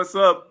John, what's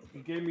up? He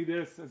gave me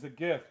this as a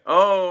gift.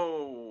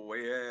 Oh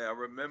yeah, I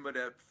remember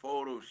that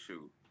photo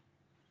shoot.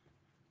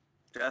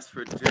 That's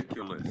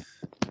ridiculous.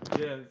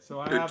 Yeah, so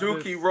I the have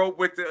Dookie this. wrote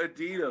with the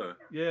Adidas.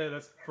 Yeah,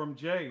 that's from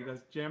Jay.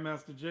 That's Jam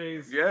Master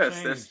Jay's. Yes,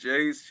 chain. That's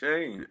Jay's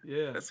chain.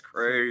 Yeah, that's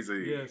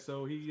crazy.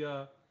 So he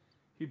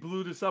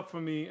blew this up for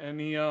me, and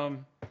he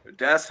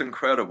That's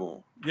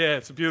incredible. Yeah,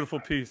 it's a beautiful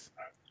piece.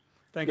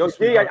 Thank you.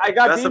 Steve, I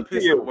got that's these a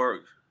piece for you. of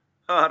work.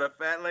 The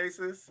fat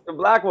laces? The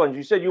black ones.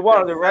 You said you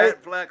wanted them, right?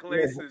 Black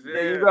laces, yeah.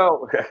 There you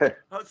go.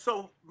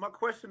 So my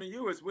question to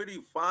you is, where do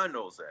you find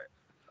those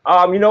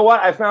at? You know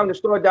what? I found a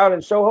store down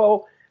in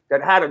Soho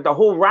that had the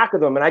whole rack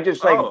of them, and I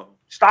just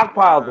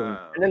stockpiled them,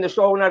 and then the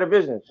store went out of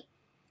business.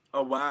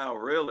 Oh wow,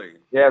 really?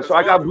 Yeah. So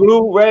I got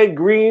blue, red,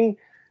 green,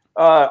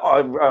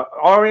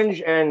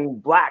 orange,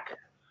 and black.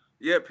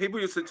 Yeah, people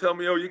used to tell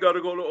me, "Oh, you got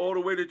to go all the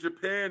way to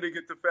Japan to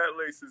get the fat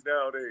laces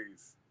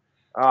nowadays."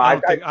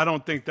 I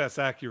don't think that's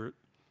accurate.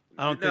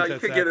 I don't think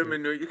that's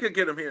accurate. You could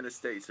get them here in the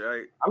States,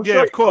 right?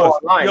 Yeah, of course.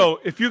 Yo,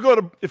 if you go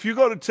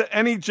to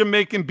any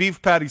Jamaican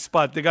beef patty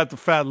spot, they got the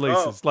fat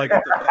laces. Like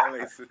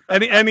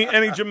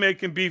any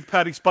Jamaican beef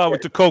patty spot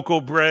with the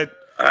cocoa bread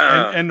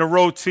and the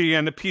roti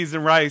and the peas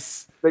and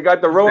rice. They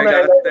got the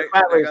Rona. They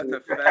got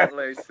the fat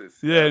laces.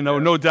 Yeah,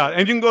 no doubt.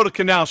 And you can go to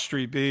Canal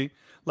Street, B.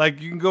 Like,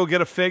 you can go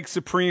get a fake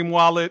Supreme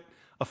wallet,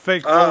 a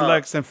fake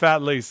Rolex, and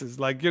fat laces.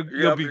 Like,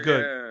 you'll be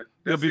good.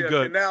 You'll be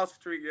good. Canal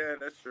Street, yeah,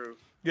 that's true.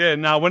 Yeah,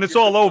 now when it's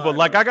all over,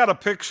 like I got a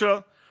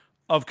picture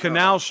of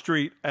Canal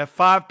Street at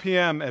 5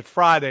 p.m. at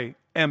Friday,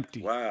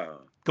 empty. Wow.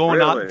 Going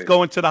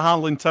to the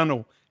Holland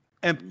Tunnel,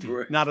 empty.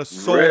 Not a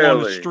soul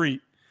on the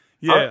street.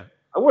 Yeah.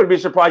 I wouldn't be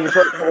surprised if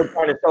someone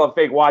trying to sell a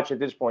fake watch at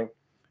this point.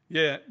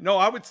 Yeah. No,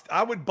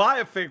 I would buy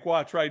a fake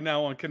watch right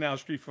now on Canal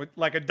Street for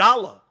like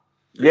 $1.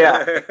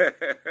 Yeah.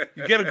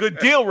 You get a good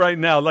deal right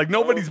now. Like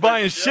nobody's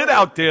buying shit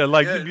out there.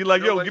 Like you'd be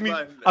like, yo,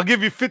 I'll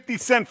give you 50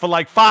 cents for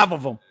like 5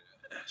 of them.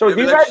 So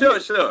do you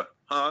guys, sure.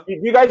 Huh? Do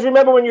you guys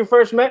remember when you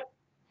first met?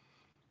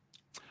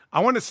 I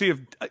want to see if,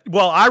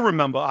 well, I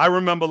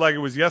remember like it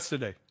was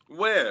yesterday.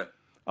 Where?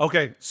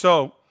 Okay,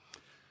 so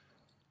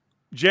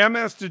Jam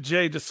Master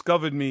Jay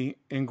discovered me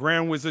in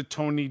Grand Wizard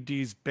Tony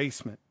D's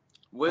basement.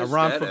 Where's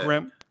I that for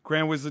at?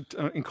 Grand Wizard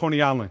in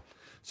Coney Island.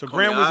 So Coney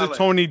Grand Wizard Island.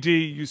 Tony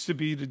D used to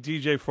be the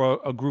DJ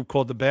for a group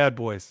called the Bad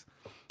Boys.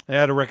 They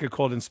had a record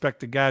called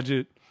Inspector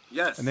Gadget.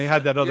 Yes. And they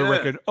had that other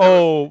record.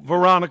 Oh,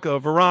 Veronica. Oh,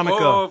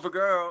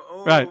 girl.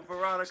 Oh, right.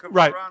 Veronica.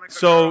 Right. Veronica,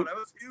 so that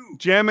was huge.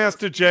 Jam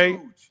Master Jay.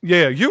 Huge.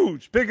 Yeah,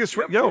 huge. Biggest.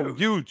 Yep,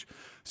 huge.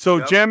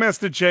 So Jam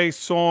Master Jay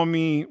saw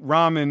me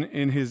ramen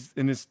in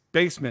his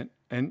basement,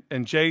 and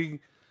Jay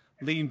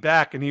leaned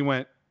back and he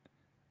went,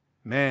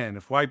 "Man,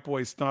 if white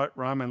boys start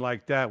ramen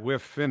like that, we're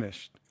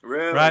finished."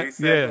 Really? Right? He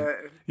said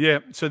that? Yeah.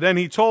 So then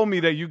he told me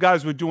that you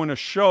guys were doing a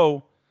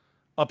show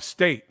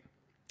upstate,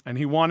 and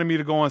he wanted me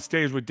to go on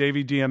stage with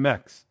Davey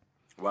DMX.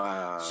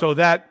 Wow. So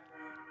that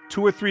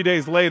 2 or 3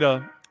 days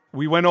later,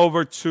 we went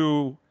over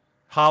to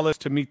Hollis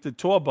to meet the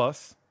tour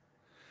bus.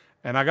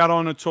 And I got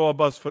on the tour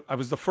bus. I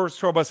was the first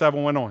tour bus I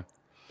ever went on.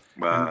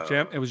 Wow.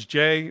 It was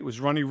Jay. It was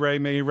Ronnie Ray.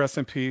 May he rest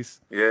in peace.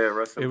 Yeah,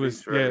 rest in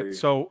peace, Ray. Yeah.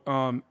 So,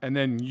 and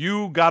then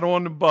you got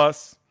on the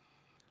bus,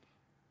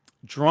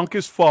 drunk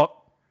as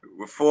fuck.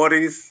 With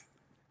 40s.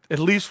 At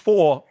least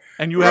 4.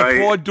 And you have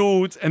 4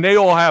 dudes, and they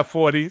all have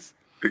 40s.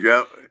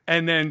 Yep.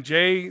 And then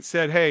Jay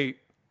said, "Hey,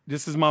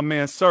 this is my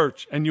man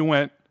Serch," and you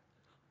went,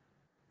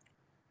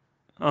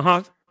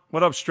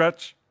 "What up,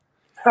 Stretch?"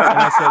 And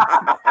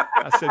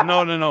I said,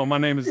 no, my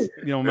name is,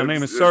 my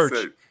name is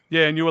Serch.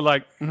 Yeah, and you were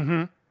like,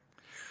 mm-hmm.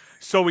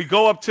 So we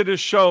go up to this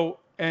show,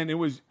 and it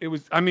was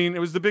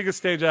the biggest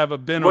stage I ever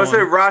been on. Was it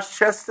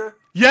Rochester?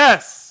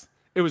 Yes,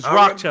 it was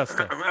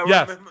Rochester.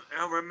 Yes,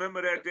 I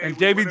remember that day. And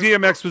Davey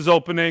DMX was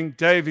opening.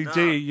 Davey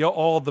D, you're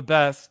all the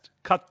best.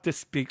 Cut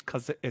this beat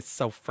because it's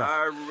so fun.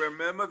 I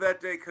remember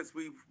that day because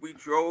we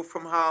drove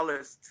from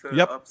Hollis to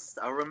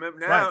I remember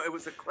now. It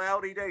was a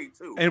cloudy day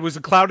too. And it was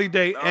a cloudy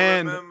day, I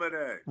remember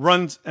that.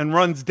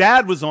 Run's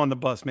dad was on the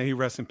bus. May he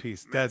rest in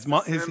peace.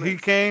 He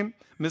came.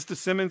 Mr.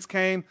 Simmons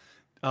came.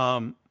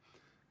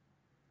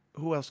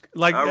 Who else?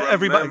 Like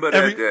everybody.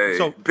 That day.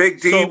 So Big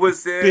D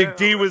was there. Big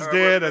D was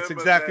there. That's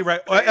exactly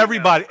right.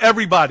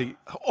 Everybody.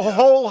 A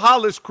whole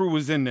Hollis crew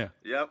was in there.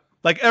 Yep.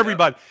 Like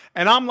everybody. Yep.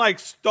 And I'm like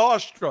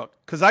starstruck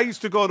because I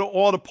used to go to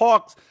all the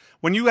parks.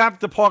 When you have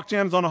the park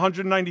jams on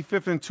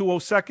 195th and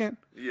 202nd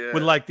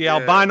with like the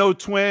albino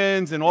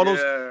twins and all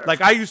those. Like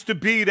I used to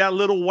be that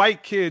little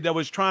white kid that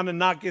was trying to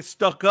not get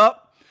stuck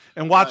up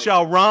and watch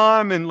y'all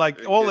rhyme and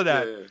like all of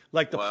that.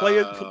 Like the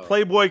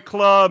Playboy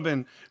Club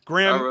and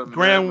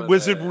Grand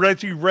Wizard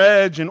Reggie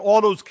Reg and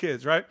all those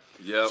kids, right?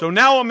 Yep. So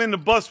now I'm in the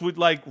bus with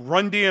like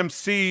Run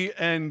DMC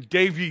and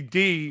Davey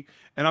D,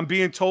 and I'm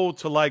being told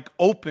to like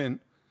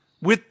open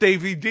with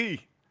Davey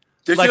D.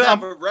 Did you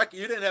have a record?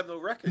 You didn't have no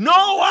record. No,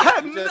 I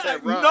had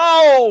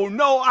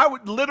no. I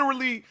would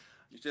literally.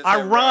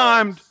 I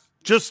rhymed.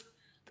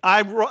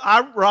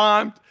 I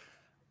rhymed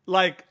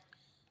like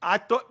I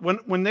thought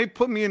when they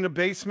put me in the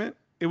basement.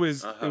 It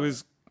was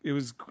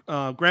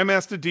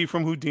Grandmaster D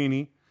from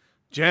Houdini,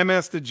 Jam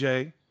Master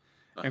J,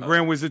 and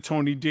Grand Wizard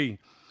Tony D.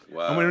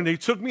 Wow. And when they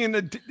took me in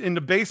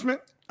the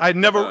basement, I'd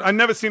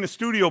never seen a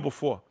studio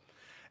before.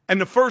 And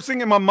the first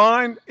thing in my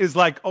mind is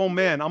like, oh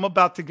man, I'm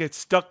about to get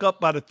stuck up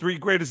by the 3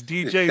 greatest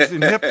DJs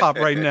in hip hop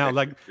right now.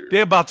 Like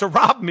they're about to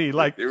rob me.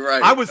 Like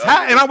I was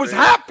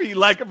happy.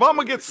 Like if I'm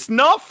gonna get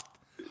snuffed,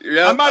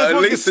 I might as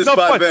well get snuffed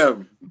by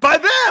them. By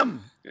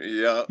them.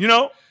 Yeah. You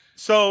know.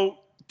 So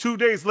 2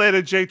 days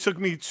later, Jay took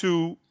me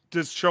to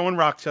this show in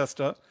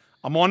Rochester.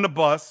 I'm on the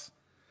bus,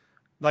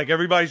 like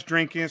everybody's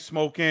drinking,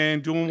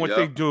 smoking, doing what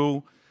they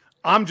do.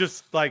 I'm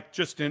just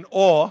in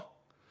awe.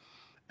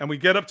 And we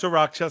get up to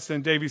Rochester,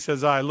 and Davey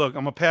says, all right, look,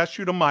 I'm going to pass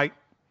you the mic.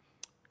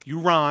 You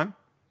rhyme.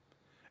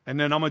 And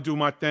then I'm going to do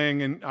my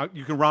thing, and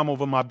you can rhyme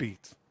over my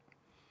beats.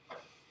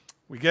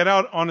 We get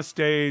out on the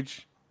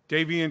stage.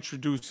 Davey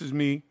introduces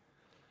me.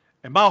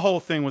 And my whole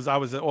thing was I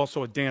was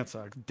also a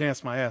dancer. I could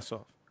dance my ass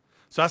off.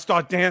 So I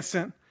start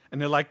dancing,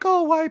 and they're like,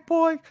 go, white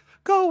boy.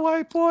 Go,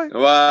 white boy.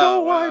 Wow, go,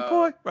 white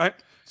boy. Right?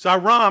 So I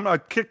rhymed. I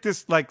kicked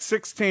this like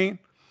 16.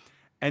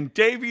 And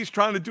Davey's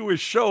trying to do his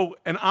show,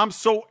 and I'm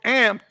so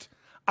amped.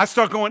 I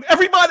start going,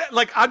 everybody,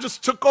 like I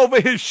just took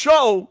over his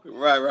show.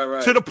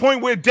 Right. To the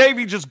point where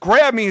Davey just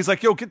grabbed me. He's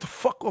like, yo, get the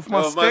fuck off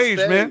my stage,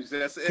 man.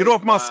 Get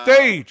off my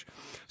stage.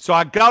 So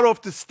I got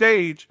off the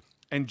stage,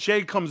 and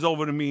Jay comes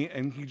over to me,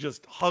 and he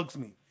just hugs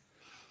me.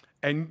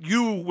 And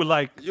you were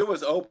like. You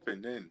was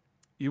open then.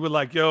 you were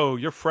like, yo,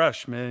 you're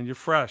fresh, man. You're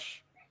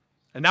fresh.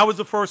 And that was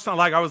the first time,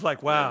 like, I was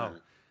like, wow.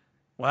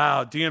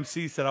 Wow,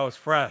 DMC said I was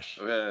fresh.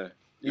 Yeah.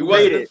 He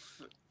wasn't,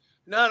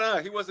 no,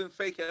 he wasn't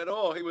fake at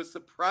all. He was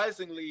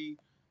surprisingly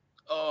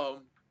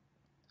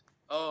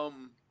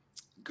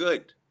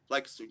good.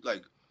 Like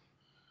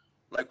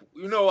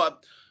you know,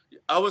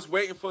 I was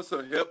waiting for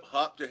some hip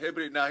hop to hit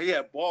it. Now he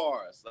had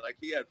bars, like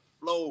he had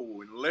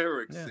flow and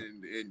lyrics,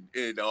 and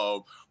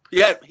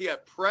he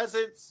had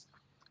presence,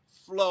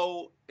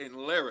 flow, and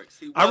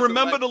lyrics. I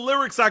remember the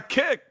lyrics I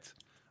kicked.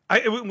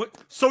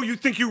 So you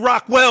think you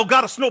rock well,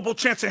 got a snowball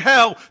chance in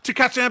hell to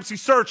catch an MC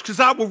Serch, cause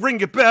I will ring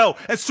your bell,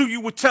 and so you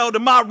would tell that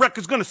my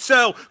record's gonna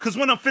sell, cause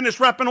when I'm finished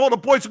rapping all the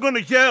boys are gonna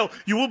yell.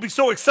 You will be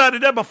so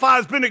excited that my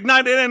fire's been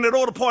ignited and that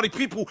all the party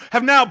people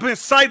have now been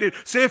sighted.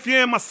 So if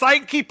you're in my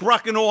sight, keep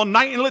rocking all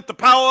night and let the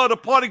power of the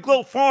party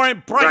glow far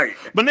and bright.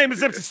 My name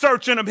is MC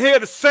Serch and I'm here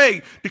to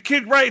say the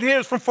kid right here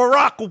is from far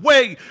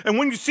away, and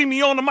when you see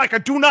me on the mic I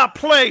do not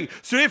play.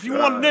 So if you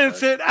want to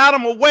dance it, out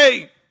of my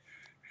way.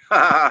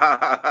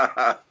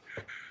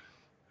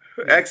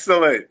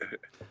 Excellent.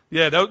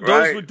 Yeah, those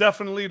were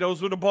definitely,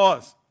 those were the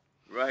bars.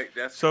 Right.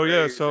 That's so crazy.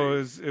 Yeah. So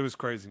it was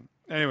crazy.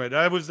 Anyway,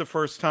 that was the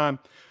first time.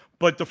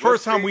 But the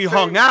first time we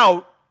hung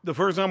out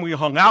was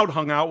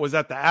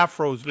at the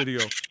Afros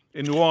video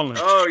in New Orleans.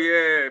 Oh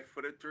yeah,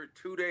 for the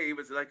 2 day. It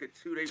was like a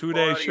 2 day. 2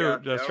 day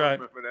shoot. That's right. I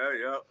remember that.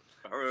 Yep.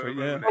 I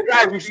remember that. Oh,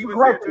 guys,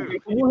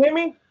 can you hear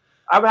me?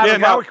 Yeah,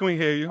 now we can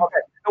hear you.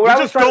 Okay. We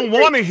just don't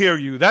want to hear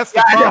you. That's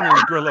the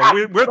problem,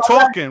 Grillo. We're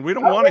talking. We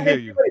don't want to hear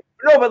you.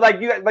 No, but like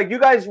you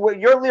guys,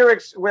 your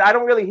lyrics, what I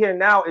don't really hear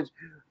now is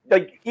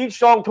like each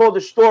song told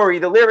a story.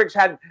 The lyrics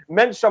had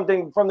meant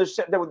something from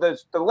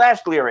the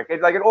last lyric.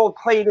 It all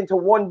played into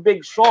one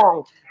big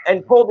song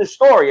and told the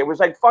story. It was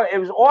like fun. It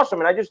was awesome,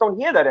 and I just don't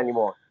hear that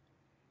anymore.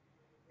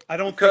 I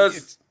don't think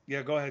it's.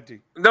 Yeah, go ahead,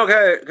 D. No, go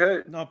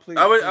ahead. No, please.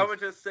 I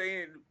was just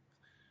saying,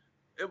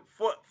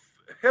 for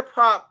hip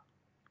hop,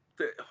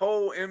 the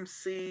whole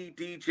MC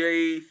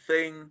DJ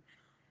thing,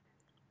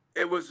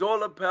 it was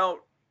all about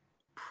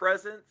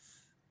presence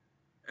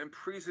and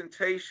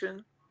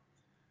presentation.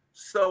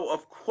 So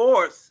of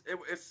course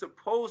it's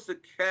supposed to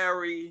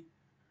carry,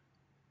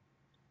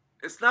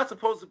 it's not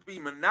supposed to be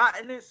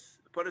monotonous,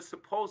 but it's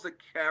supposed to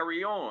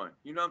carry on.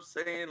 You know what I'm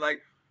saying?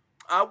 Like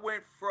I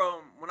went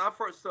from, when I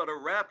first started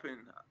rapping,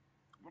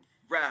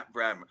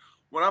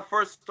 when I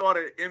first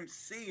started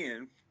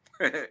MCing,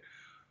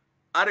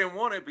 I didn't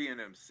want to be an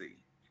MC.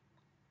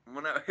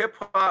 When hip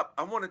hop,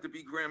 I wanted to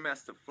be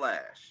Grandmaster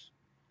Flash.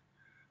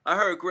 I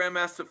heard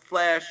Grandmaster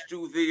Flash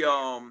do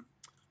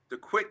the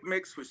quick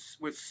mix with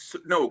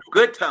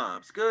Good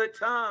Times. So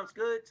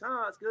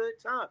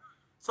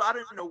I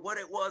didn't know what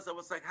it was. I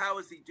was like, how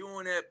is he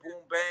doing that?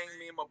 Boom, bang.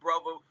 Me and my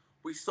brother,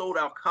 we sold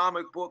our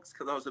comic books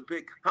because I was a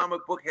big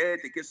comic book head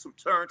to get some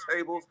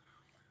turntables.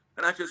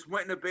 And I just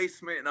went in the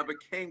basement and I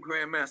became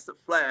Grandmaster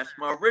Flash.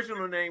 My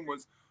original name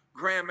was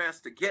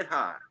Grandmaster Get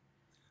High,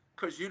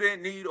 because you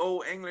didn't need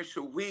old English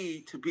or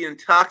weed to be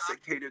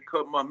intoxicated,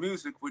 because my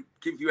music would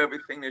give you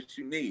everything that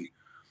you need.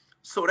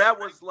 So that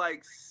was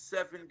like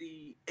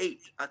 78,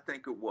 I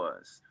think it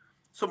was.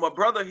 So my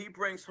brother, he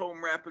brings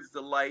home Rapper's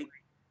Delight.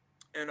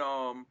 And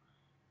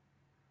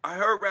I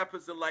heard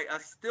Rapper's Delight. I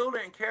still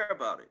didn't care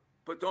about it.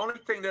 But the only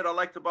thing that I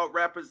liked about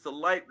Rapper's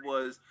Delight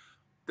was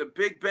the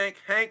Big Bank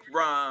Hank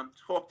rhyme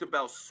talked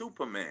about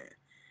Superman.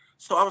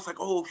 So I was like,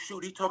 oh,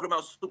 shoot, he talking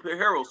about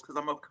superheroes, because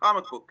I'm a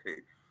comic book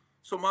kid.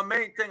 So my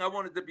main thing, I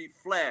wanted to be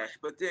Flash.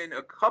 But then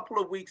a couple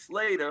of weeks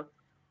later,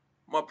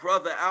 my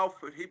brother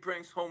Alfred, he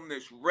brings home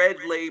this red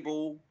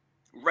label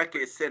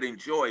record. It said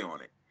Enjoy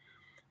on it.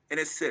 And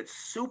it said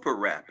Super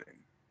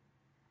Rapping.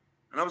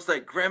 And I was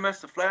like,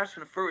 Grandmaster Flash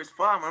and the Furious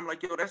 5. And I'm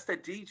like, yo, that's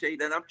that DJ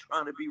that I'm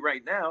trying to be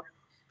right now.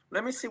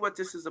 Let me see what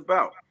this is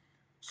about.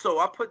 So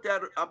I put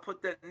that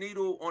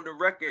needle on the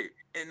record.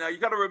 And now you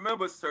got to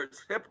remember, Serch,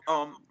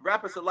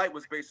 Rapper's Delight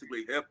was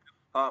basically hip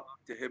hop,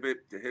 the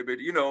hibbit,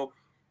 you know.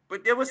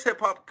 But there was hip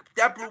hop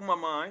that blew my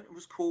mind. It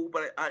was cool,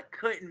 but I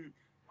couldn't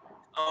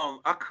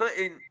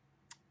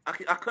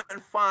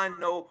find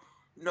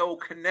no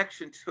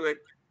connection to it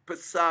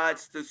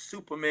besides the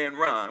Superman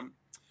rhyme.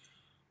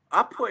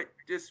 I put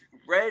this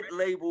red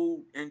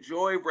label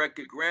Enjoy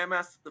record,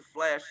 Grandmaster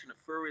Flash and the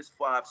Furious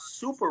 5,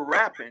 Super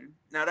Rapping.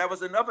 Now that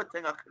was another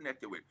thing I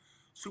connected with.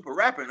 Super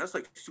Rapping, that's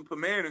like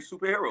Superman and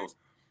superheroes.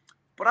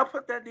 But I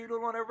put that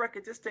needle on that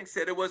record. This thing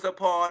said it was a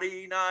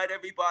party night.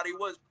 Everybody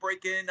was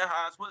breaking, the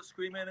highs was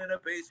screaming, and the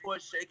bass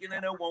was shaking,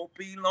 and it won't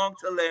be long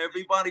till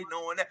everybody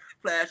knowing that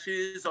Flash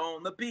is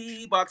on the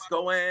B-box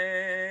going.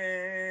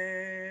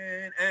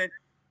 And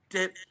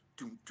dip,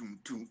 doom, doom,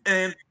 doom,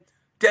 and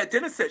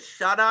then it said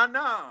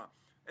Sha-da-na.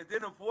 And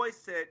then a voice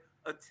said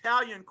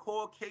Italian,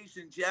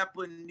 Caucasian,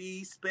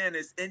 Japanese,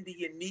 Spanish,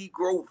 Indian,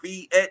 Negro,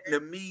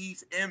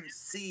 Vietnamese,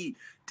 MC,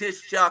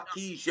 disc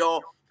jockeys,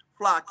 y'all.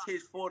 Fly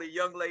kids for the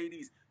young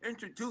ladies.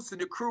 Introducing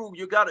the crew,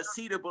 you gotta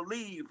see to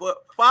believe. But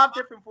 5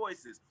 different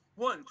voices.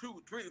 1,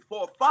 2, 3,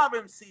 4, 5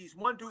 MCs.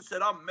 One dude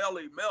said, I'm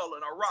Melly Mel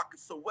and I rock it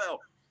so well.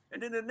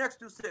 And then the next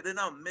dude said, and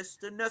I'm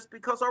Mr. Ness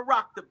because I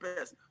rock the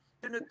best.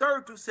 Then the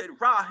third dude said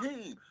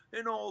Raheem,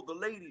 and all the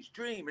ladies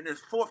dream. And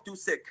this fourth dude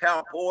said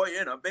cowboy,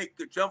 and I make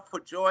a jump for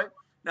joy.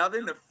 Now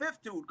then the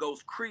fifth dude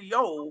goes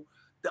Creole.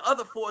 The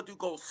other four dude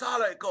goes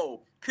Solid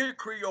Gold, Kid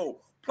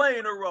Creole,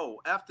 playing a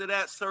role. After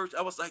that, Serch,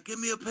 I was like, give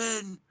me a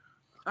pen.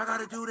 I got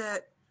to do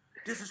that.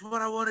 This is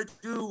what I want to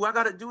do. I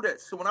got to do that.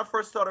 So when I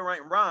first started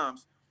writing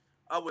rhymes,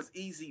 I was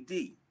Easy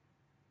D.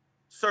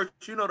 Serch,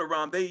 you know the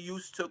rhyme. They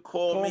used to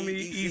call me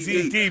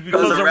Easy D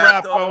because I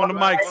rap on the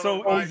mic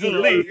so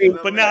easily.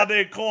 But now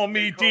they call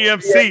me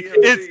DMC.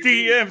 It's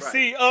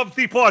DMC of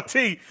the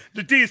party.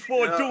 The D's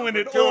for doing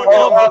it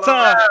all the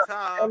time.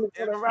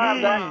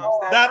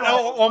 That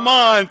all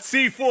mine.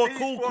 C for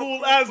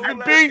cool as can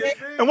be.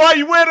 And why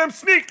you wear them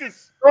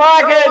sneakers?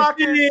 Yeah.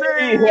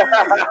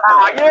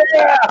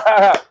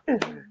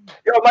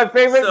 Yo, my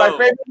favorite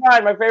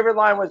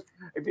line was,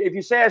 if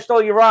you say I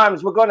stole your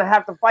rhymes, we're gonna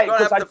have to fight. We're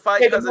gonna have to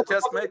fight because I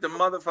just made the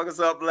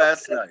motherfuckers up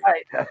last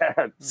night.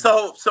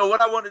 So what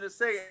I wanted to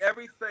say,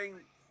 everything,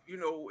 you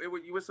know,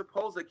 you were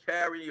supposed to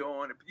carry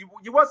on.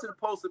 You wasn't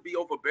supposed to be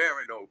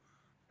overbearing though.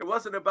 It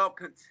wasn't about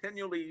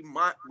continually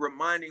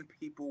reminding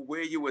people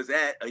where you was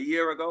at a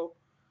year ago.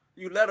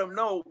 You let them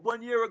know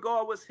 1 year ago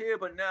I was here,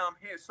 but now I'm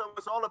here. So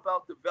it's all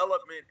about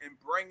development and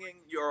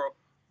bringing your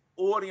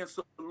audience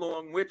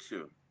along with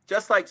you.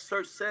 Just like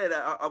Serch said,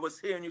 I was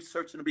hearing you,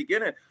 Serch, in the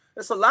beginning.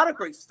 There's a lot of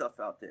great stuff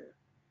out there.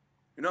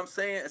 You know what I'm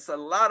saying? It's a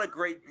lot of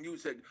great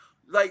music.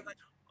 Like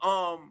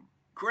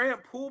Grand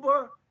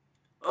Puba,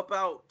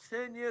 about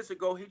 10 years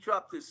ago, he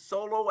dropped his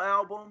solo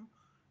album,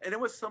 and it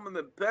was some of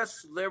the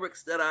best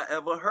lyrics that I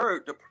ever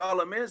heard. The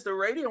problem is the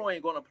radio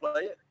ain't going to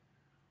play it.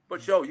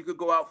 But yo, you could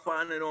go out,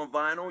 find it on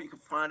vinyl. You can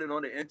find it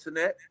on the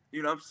internet.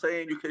 You know what I'm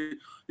saying?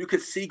 You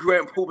could see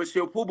Grand Puba. Say,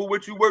 Puba,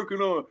 what you working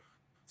on?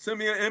 Send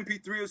me an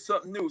MP3 or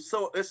something new.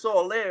 So it's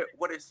all there.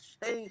 What has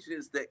changed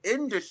is the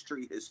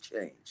industry has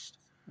changed.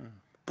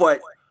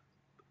 But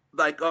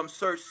like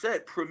Serch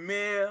said,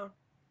 Premier,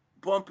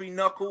 Bumpy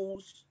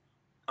Knuckles.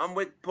 I'm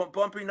with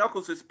Bumpy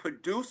Knuckles is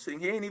producing.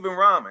 He ain't even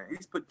rhyming.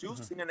 He's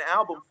producing an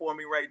album for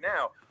me right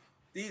now.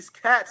 These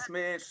cats,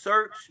 man,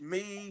 Serch,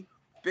 me,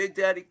 Big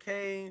Daddy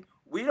Kane,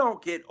 we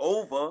don't get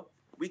over.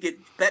 We get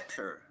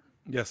better.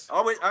 Yes.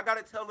 I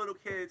gotta tell little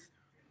kids,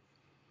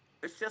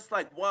 it's just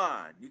like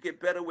wine. You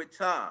get better with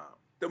time.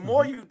 The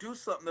more you do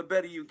something, the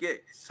better you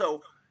get.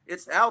 So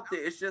it's out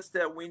there. It's just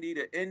that we need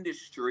an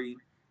industry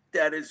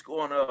that is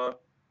going to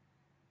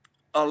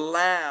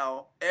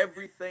allow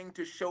everything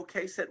to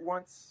showcase at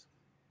once.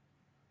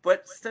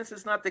 But since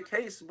it's not the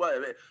case,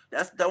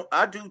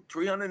 I do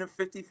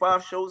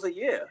 355 shows a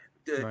year.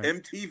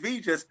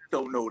 MTV just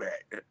don't know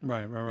that.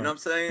 Right. You know what I'm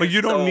saying? But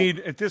you don't need,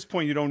 at this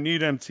point, you don't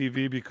need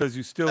MTV because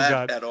you still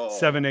got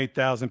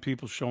 7,000-8,000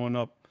 people showing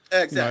up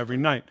every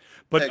night.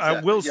 But I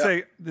will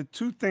say the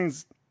two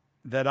things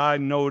that I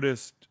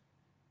noticed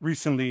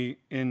recently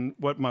in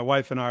what my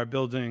wife and I are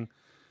building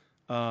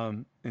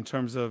in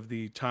terms of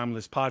the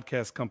Timeless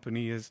Podcast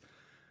Company is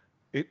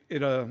where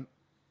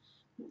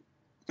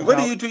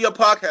do you do your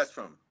podcast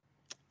from?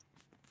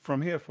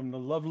 From here, from the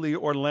lovely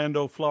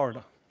Orlando,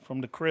 Florida, from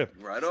the crib.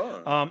 Right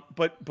on.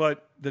 But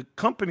the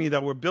company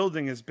that we're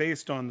building is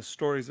based on the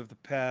stories of the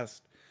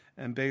past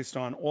and based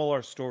on all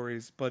our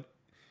stories, but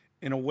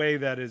in a way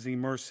that is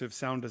immersive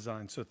sound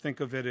design. So think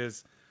of it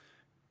as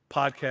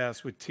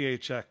podcasts with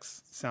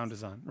THX sound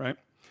design, right?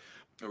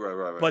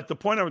 Right. But the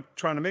point I'm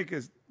trying to make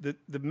is that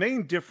the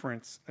main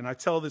difference, and I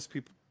tell this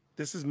people,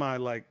 this is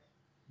my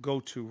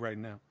go-to right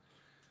now.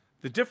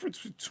 The difference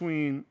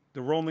between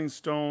the Rolling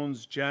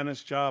Stones,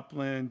 Janis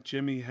Joplin,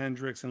 Jimi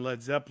Hendrix, and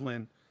Led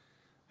Zeppelin,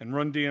 and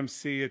Run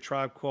DMC, A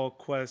Tribe Called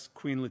Quest,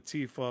 Queen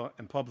Latifah,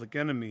 and Public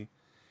Enemy,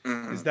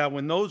 is that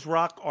when those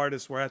rock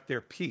artists were at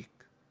their peak,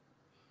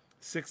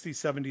 60s,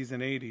 70s,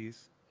 and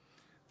 80s,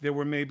 there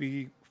were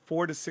maybe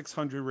 400 to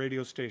 600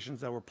 radio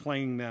stations that were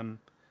playing them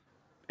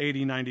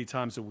 80, 90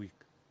 times a week,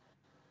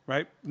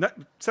 right? Not,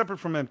 separate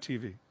from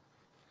MTV.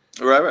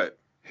 Right.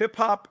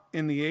 Hip-hop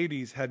in the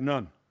 80s had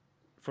none.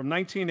 From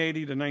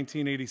 1980 to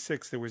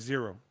 1986, there were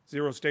zero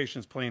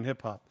stations playing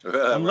hip-hop.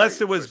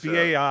 Unless it was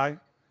BAI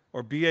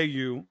or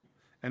BAU,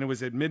 and it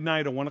was at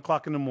midnight or 1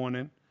 o'clock in the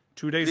morning,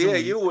 2 days a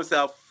week. BAU was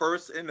our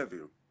first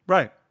interview.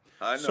 Right.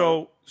 I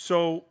know.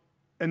 So,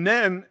 and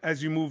then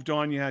as you moved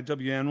on, you had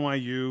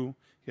WNYU, you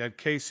had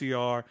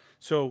KCR.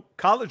 So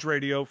college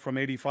radio from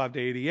 85 to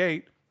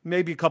 88,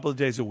 maybe a couple of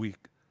days a week.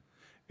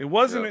 It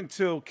wasn't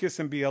until Kiss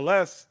and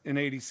BLS in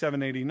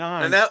 87,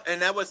 89. And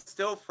that was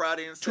still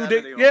Friday and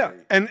Saturday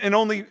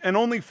only. And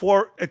only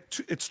for,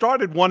 it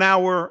started 1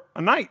 hour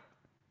a night.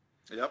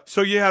 Yep.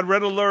 So you had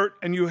Red Alert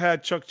and you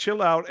had Chuck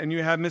Chillout and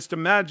you had Mr.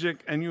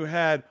 Magic and you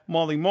had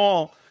Molly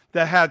Mall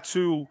that had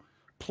to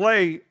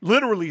play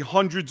literally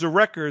hundreds of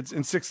records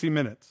in 60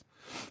 minutes.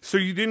 So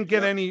you didn't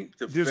get any,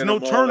 there's no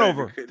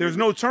turnover. There's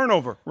no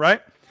turnover,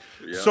 right?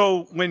 Yep.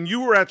 So when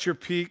you were at your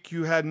peak,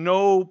 you had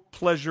no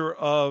pleasure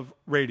of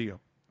radio.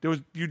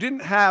 You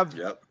didn't have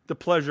the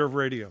pleasure of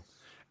radio.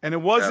 And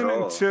it wasn't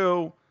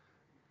until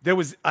there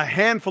was a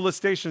handful of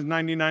stations,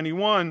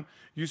 1991,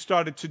 you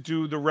started to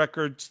do the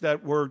records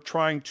that were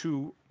trying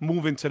to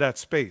move into that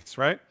space,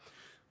 right?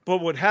 But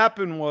what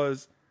happened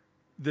was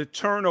the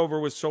turnover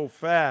was so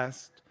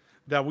fast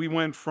that we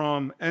went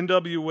from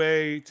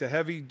NWA to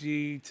Heavy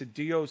D to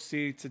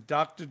DOC to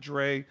Dr.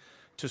 Dre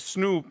to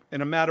Snoop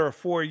in a matter of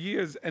 4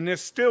 years, and there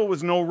still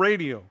was no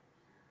radio.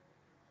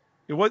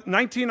 It was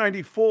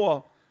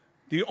 1994.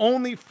 The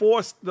only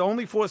four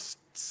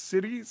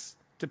cities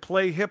to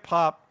play hip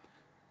hop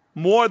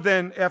more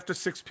than after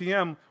 6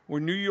 p.m. were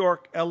New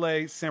York,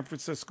 LA, San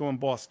Francisco, and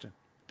Boston.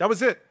 That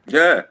was it.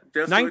 Yeah.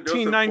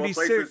 1996.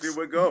 Places you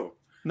would go.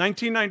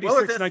 1996.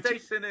 What was the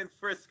station in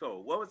Frisco?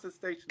 What was the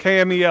station?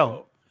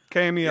 KMEL.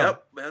 KMEL.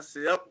 Yep. That's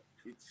yep.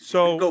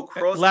 So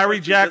Larry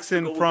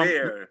Jackson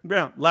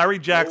Larry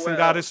Jackson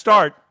got his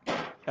start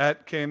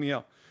at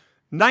KMEL.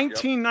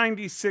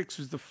 1996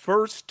 was the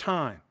first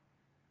time.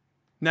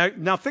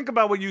 Now think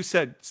about what you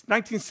said.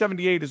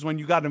 1978 is when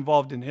you got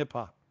involved in hip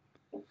hop.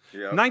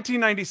 Yep.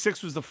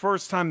 1996 was the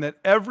first time that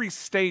every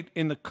state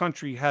in the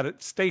country had a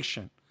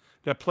station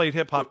that played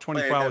hip hop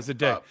 24 hours a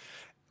day.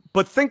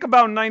 But think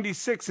about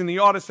 96 and the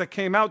artists that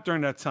came out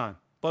during that time.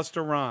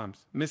 Busta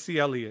Rhymes, Missy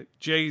Elliott,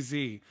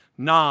 Jay-Z,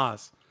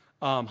 Nas,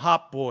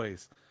 Hot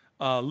Boys,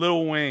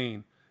 Lil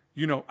Wayne,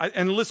 you know,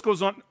 and the list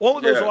goes on. All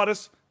of those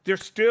artists, they're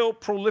still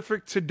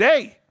prolific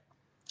today.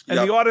 And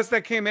the artists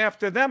that came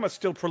after them are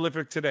still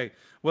prolific today.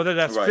 Whether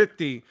that's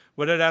 50,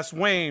 whether that's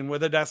Wayne,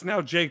 whether that's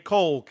now J.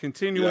 Cole,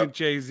 continuing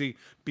Jay-Z,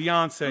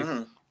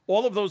 Beyonce.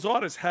 All of those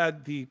artists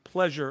had the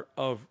pleasure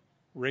of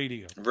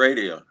radio.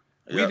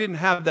 We didn't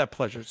have that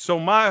pleasure. So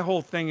my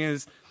whole thing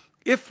is,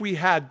 if we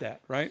had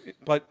that, right?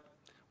 But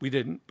we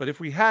didn't. But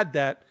if we had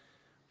that,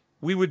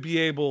 we would be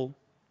able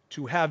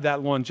to have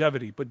that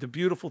longevity. But the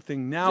beautiful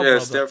thing now,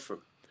 brother,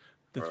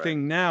 the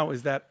thing now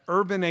is that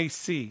urban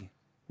AC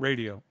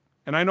radio,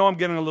 and I know I'm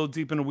getting a little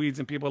deep in the weeds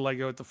and people are like,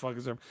 yo, what the fuck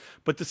is there?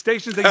 But the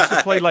stations that used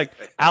to play like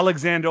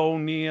Alexander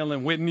O'Neal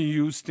and Whitney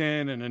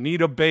Houston and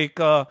Anita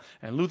Baker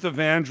and Luther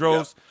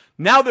Vandross,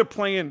 now they're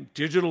playing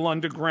Digital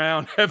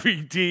Underground,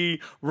 Heavy D,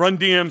 Run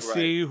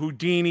DMC,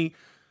 Houdini.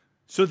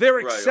 So they're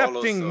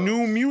accepting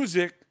new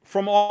music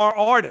from our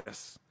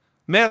artists.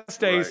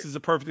 Master Ace is a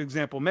perfect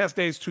example.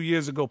 Master Ace 2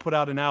 years ago put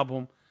out an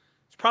album.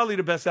 It's probably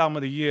the best album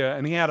of the year.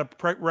 And he had a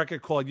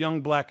record called Young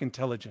Black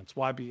Intelligence,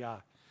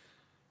 YBI.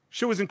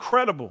 Shit was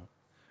incredible.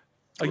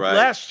 Like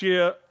last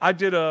year, I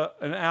did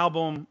an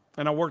album,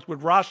 and I worked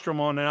with Rostrum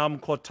on an album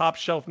called Top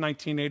Shelf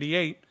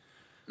 1988.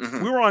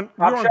 We were on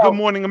Good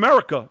Morning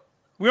America.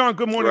 We were on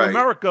Good Morning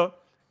America.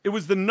 It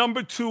was the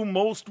 #2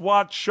 most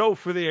watched show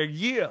for their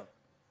year.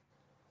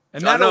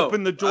 And that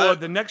opened the door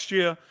the next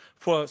year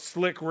for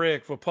Slick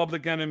Rick, for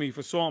Public Enemy,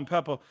 for Salt and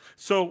Pepper.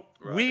 So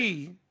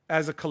we,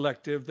 as a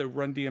collective, the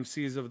Run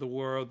DMCs of the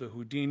world, the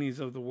Houdinis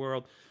of the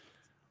world,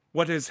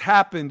 what has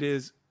happened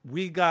is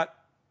we got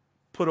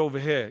put over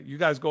here. You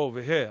guys go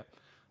over here.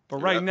 But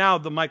right now,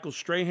 the Michael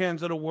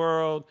Strahans of the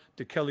world,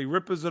 the Kelly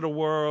Rippers of the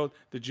world,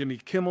 the Jimmy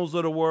Kimmels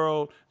of the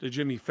world, the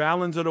Jimmy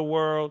Fallons of the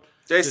world,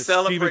 they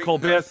celebrate Stephen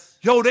Colbert.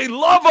 Yo, they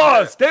love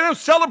us. They don't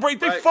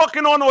celebrate. They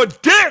fucking on our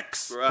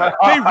dicks.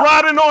 They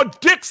riding our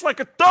dicks like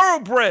a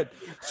thoroughbred.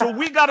 So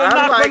we got to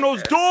knock on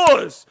those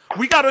doors.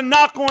 We got to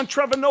knock on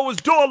Trevor Noah's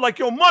door like,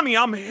 yo, money,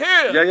 I'm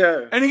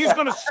here. And he's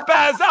going to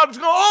spaz out. He's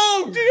going,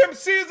 oh,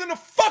 DMC is in the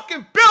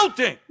fucking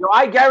building. Yo,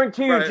 I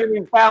guarantee you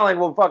Jimmy Fallon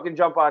will fucking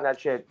jump on that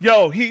shit.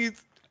 Yo,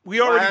 we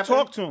already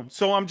talked to him.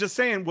 So I'm just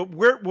saying, what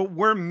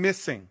we're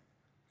missing,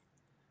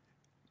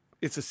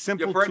 it's a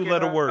simple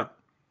 2-letter word.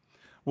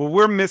 What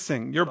we're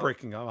missing, you're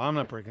breaking up. I'm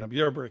not breaking up.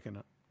 You're breaking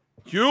up.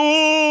 You!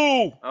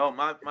 Oh,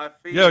 my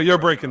feet. Yeah, you're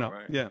breaking up.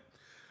 Yeah.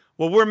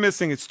 What we're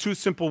missing, it's 2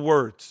 simple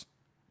words.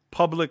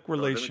 Public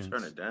relations.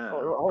 Let me turn it down.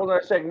 Hold on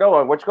a second.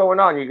 Noah, what's going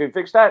on? You can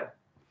fix that?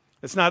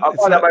 It's not. I'll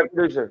find out my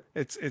producer.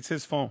 It's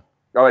his phone.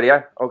 Oh,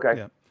 yeah? Okay.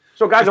 Yeah.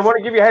 So, guys, I want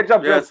to give you a heads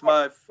up. Yes,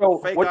 so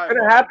what's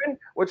going to happen?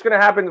 What's going to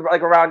happen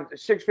like around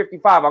 6:55?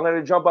 I'm going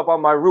to jump up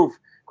on my roof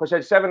because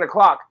at 7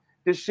 o'clock,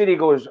 this city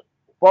goes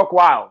buck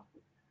wild.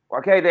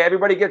 Okay,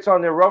 everybody gets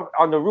on the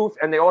roof,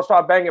 and they all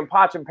start banging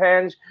pots and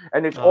pans,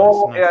 and it's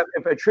all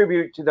a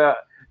tribute to the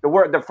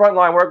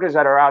frontline workers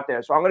that are out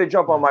there. So I'm going to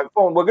jump on my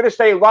phone. We're going to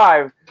stay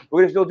live.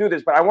 We're going to still do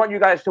this, but I want you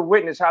guys to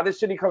witness how this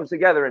city comes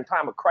together in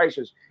time of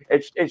crisis.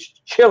 It's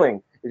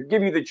chilling. It'll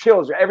give you the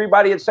chills.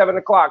 Everybody at 7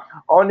 o'clock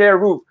on their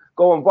roof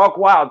going buck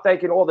wild,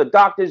 thanking all the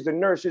doctors, the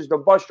nurses, the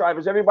bus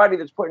drivers, everybody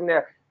that's putting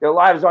their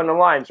lives on the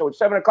line. So at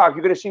 7 o'clock,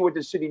 you're going to see what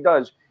this city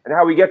does and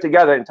how we get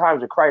together in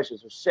times of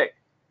crisis. It's sick.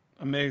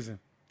 Amazing.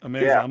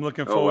 Yeah. I'm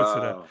looking forward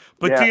to that.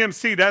 But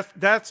DMC,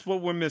 that's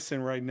what we're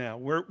missing right now.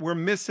 We're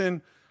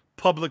missing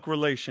public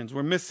relations.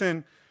 We're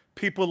missing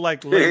people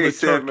like Layla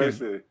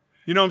Turkin.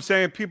 You know what I'm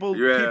saying? People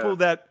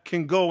that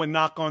can go and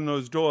knock on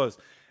those doors.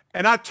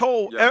 And I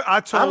told you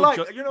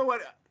know what?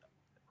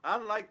 I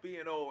like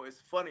being old. It's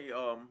funny.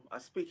 I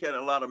speak at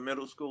a lot of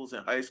middle schools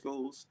and high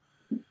schools.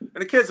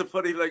 And the kids are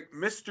funny, like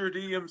Mr.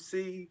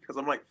 DMC, because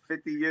I'm like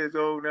 50 years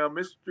old now.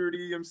 Mr.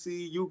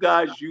 DMC, you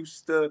guys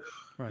used to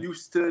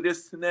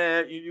this and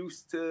that. You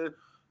used to,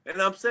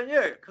 and I'm saying,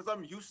 yeah, because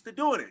I'm used to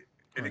doing it.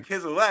 And the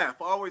kids will laugh.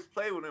 I always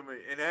play with them.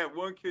 And I had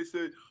one kid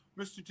said,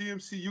 Mr.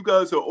 DMC, you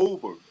guys are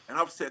over. And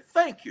I've said,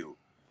 thank you.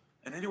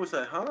 And then he was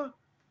like, huh?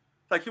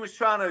 Like he was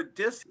trying to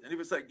diss, and he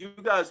was like, you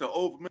guys are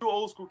over. You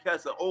old school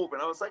cats are over.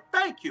 And I was like,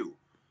 thank you.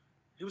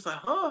 He was like,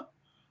 huh?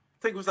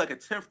 I think it was like a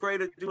 10th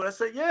grader dude. I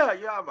said, yeah,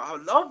 I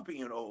love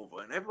being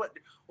over. And everybody,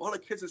 all the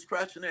kids are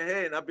scratching their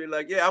head. And I'd be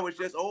like, yeah, I was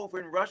just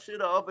over in Russia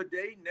the other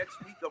day. Next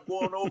week, I'm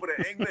going over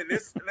to England,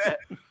 this and that.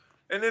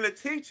 And then the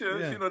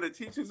teachers, you know, the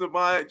teachers of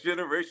my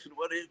generation,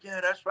 well, yeah,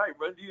 that's right,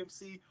 Run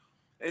DMC.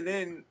 And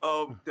then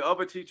the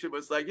other teacher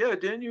was like, yeah,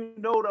 didn't you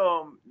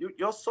know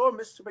y'all saw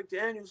Mr.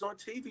 McDaniels on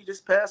TV this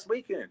past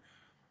weekend?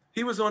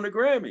 He was on the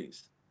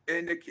Grammys.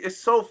 And it's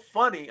so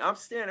funny. I'm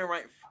standing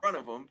right in front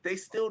of them. They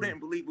still didn't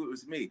believe it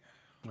was me.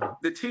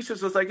 The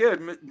teachers was like, yeah,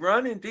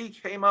 Run and D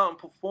came out and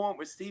performed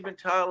with Steven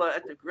Tyler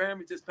at the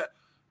Grammys this past.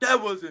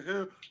 That wasn't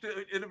him.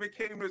 It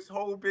became this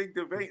whole big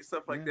debate and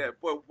stuff like that.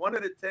 But one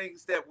of the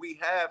things that we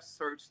have,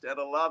 Serch, that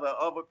a lot of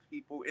other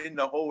people in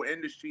the whole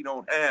industry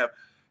don't have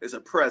is a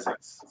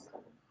presence.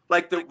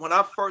 Like when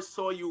I first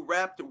saw you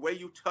rap, the way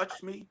you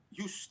touched me,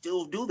 you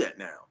still do that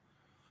now.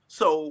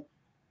 So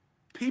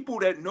people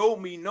that know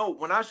me know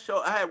when I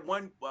had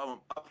one, I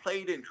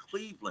played in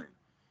Cleveland,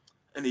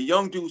 and the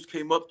young dudes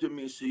came up to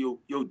me and said, yo,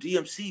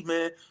 DMC,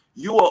 man,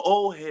 you are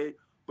old head,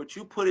 but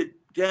you put it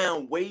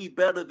down way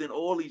better than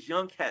all these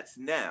young cats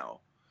now.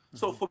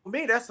 So for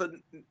me, that's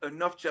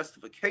enough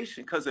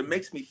justification because it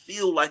makes me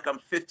feel like I'm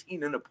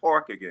 15 in the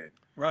park again.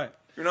 Right.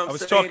 You know what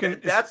I'm saying?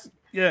 Talking, that's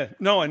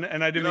no,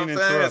 and I didn't mean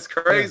to interrupt. It's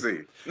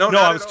crazy. Yeah. No,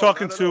 I was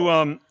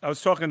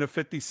talking to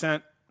 50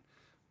 Cent.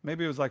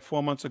 Maybe it was like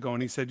 4 months ago,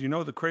 and he said, you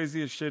know, the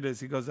craziest shit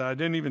is, he goes, I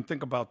didn't even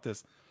think about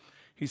this.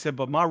 He said,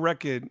 but my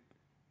record,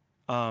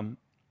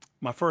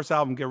 my first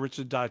album, Get Rich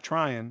or Die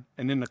Trying,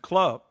 and in the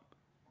club,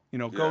 you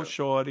know, Go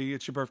Shorty,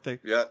 It's Your Birthday.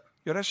 Yeah.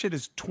 Yo, that shit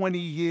is 20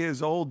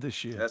 years old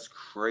this year. That's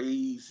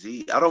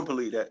crazy. I don't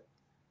believe that,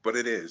 but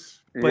it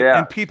is. But,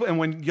 and people, and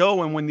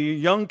when the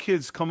young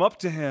kids come up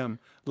to him,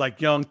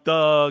 like Young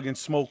Thug and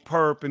Smoke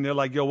Perp, and they're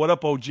like, yo, what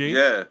up, OG?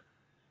 Yeah.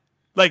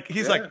 Like,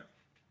 he's like,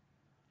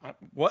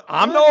 what?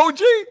 I'm the OG?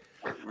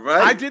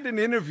 Right. I did an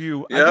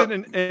interview. Yep. I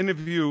did an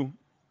interview.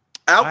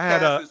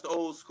 Outkast is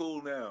old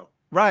school now.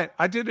 Right.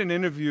 I did an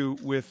interview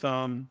with,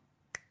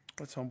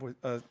 what's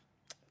homeboy?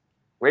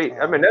 Wait,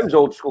 Eminem's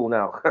old school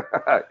now.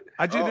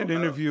 I did an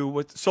interview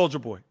with Soulja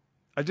Boy.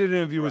 I did an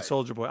interview with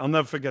Soulja Boy. I'll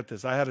never forget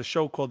this. I had a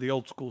show called The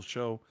Old School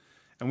Show,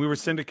 and we were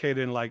syndicated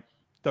in like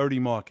 30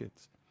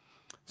 markets.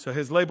 So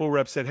his label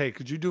rep said, hey,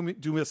 could you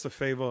do us a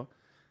favor?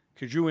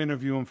 Could you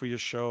interview him for your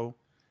show?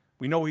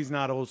 We know he's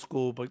not old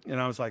school, but,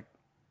 I was like,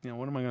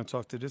 what am I going to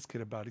talk to this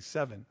kid about? He's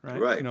 7, right?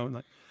 Right.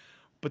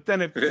 But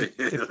then it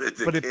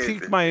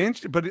piqued my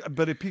interest.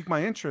 But it piqued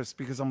my interest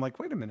because I'm like,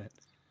 wait a minute.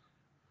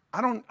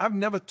 I've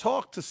never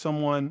talked to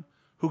someone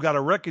who got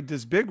a record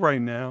this big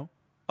right now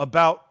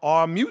about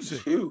our music.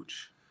 It's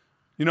huge.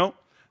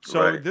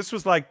 So this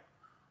was like,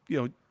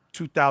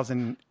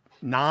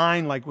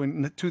 2009, like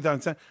when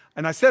 2010.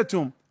 And I said to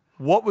him,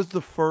 what was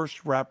the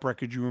first rap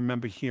record you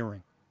remember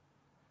hearing?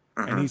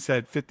 And he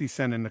said, 50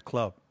 Cent in the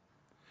Club.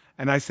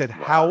 And I said,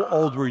 how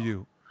old were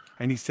you?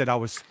 And he said, I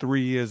was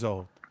 3 years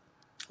old.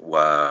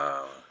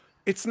 Wow.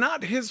 It's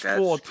not his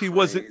fault he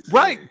wasn't,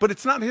 right, but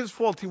it's not his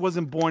fault he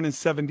wasn't born in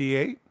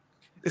 78.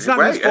 It's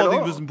not his fault he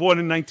wasn't born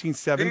in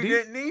 1970. He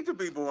didn't need to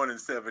be born in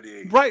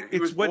 78. Right,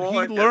 it's what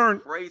he learned.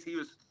 He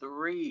was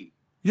 3.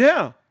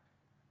 Yeah.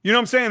 You know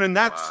what I'm saying? And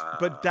that's,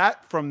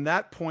 from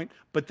that point,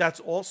 but that's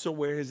also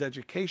where his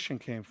education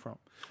came from.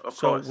 Of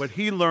course. What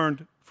he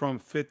learned from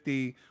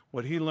 50,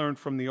 what he learned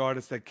from the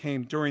artists that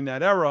came during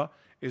that era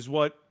is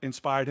what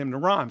inspired him to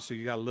rhyme. So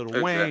you got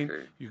Lil Wayne,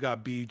 you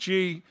got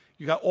BG,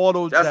 you got all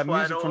those that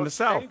music from the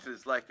South. That's why it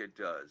changes like it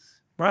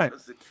does. Right.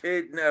 Because the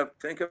kid, now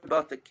think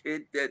about the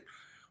kid that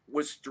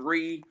was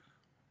 3,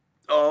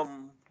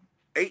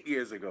 8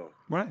 years ago.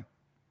 Right.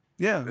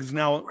 Yeah, he's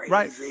now crazy.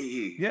 Right.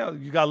 Yeah,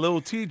 you got Lil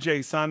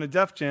TJ signed to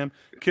Def Jam.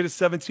 Kid is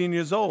 17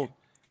 years old.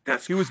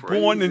 He was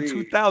born in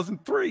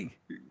 2003.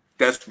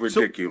 That's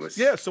ridiculous.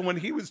 So when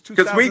he was 2000,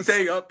 because we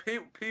think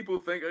people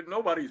think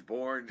nobody's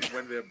born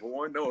when they're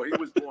born. No, he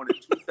was born in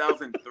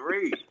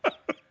 2003.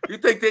 You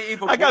think they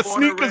even? I got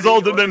sneakers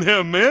older than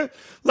him, man.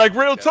 Like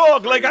real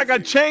talk. Like I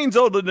got chains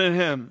older than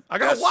him. I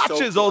got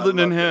watches older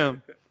than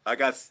him. I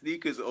got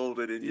sneakers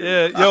older than you.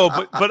 Yeah,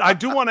 but I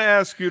do want to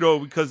ask you though,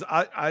 because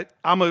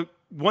I'm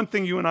one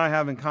thing you and I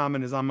have in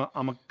common is I'm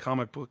a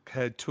comic book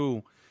head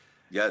too.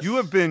 Yes. You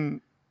have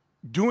been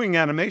doing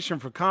animation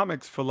for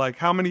comics for like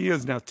how many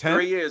years now? 10?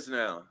 3 years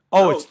now.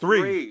 Oh, no, it's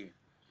 3.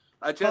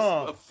 I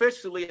just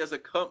officially as a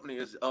company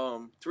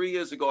 3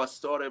 years ago I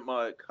started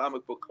my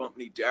comic book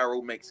company.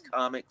 Darrow Makes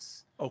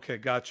Comics. Okay,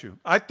 got you.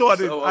 I thought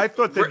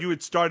that you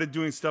had started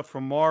doing stuff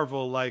for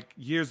Marvel like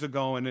years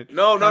ago, and it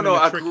no.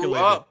 I grew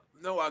up.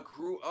 No, I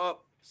grew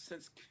up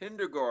since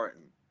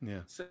kindergarten.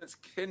 Yeah. Since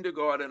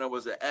kindergarten, I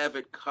was an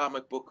avid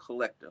comic book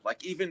collector.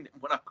 Like even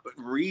when I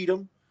couldn't read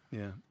them.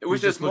 Yeah. It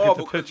was just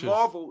Marvel because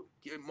Marvel,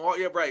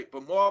 yeah, right.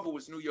 But Marvel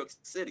was New York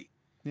City.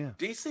 Yeah.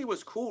 DC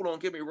was cool.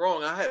 Don't get me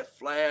wrong. I had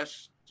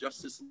Flash,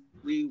 Justice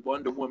League,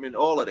 Wonder Woman,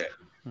 all of that.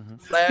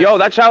 Flash,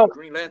 that's how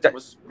Green Lantern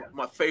was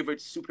my favorite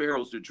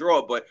superheroes to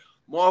draw. But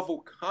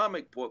Marvel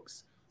comic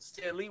books,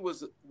 Stan Lee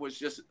was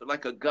just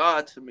like a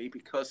god to me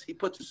because he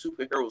put the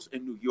superheroes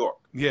in New York.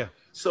 Yeah.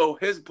 So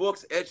his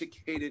books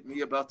educated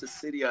me about the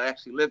city I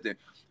actually lived in.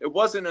 It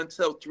wasn't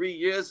until 3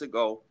 years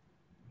ago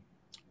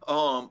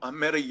I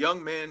met a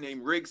young man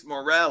named Riggs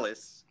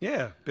Morales.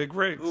 Yeah, Big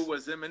Riggs. Who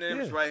was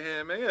Eminem's right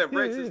hand man. Yeah,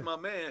 Riggs is my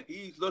man.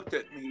 He looked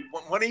at me.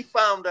 When he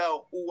found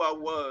out who I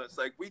was,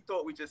 like we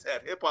thought we just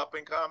had hip-hop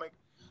in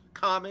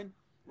common.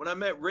 When I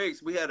met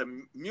Riggs, we had a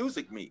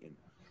music meeting.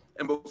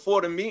 And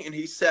before the meeting,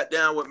 he sat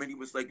down with me and he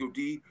was like, yo,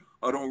 D,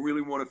 I don't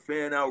really want to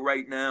fan out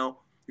right now.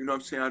 You know what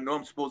I'm saying? I know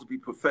I'm supposed to be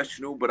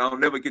professional, but I'll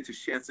never get this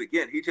chance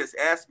again. He just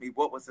asked me,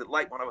 what was it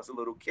like when I was a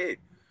little kid?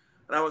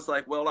 And I was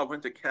like, well, I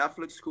went to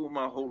Catholic school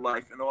my whole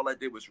life, and all I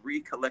did was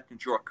read, collect, and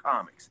draw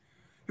comics.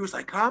 He was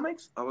like,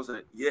 comics? I was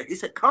like, yeah. He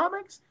said,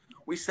 comics?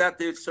 We sat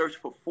there and searched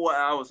for 4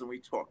 hours, and we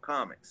talked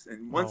comics.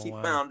 And once he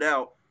found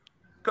out,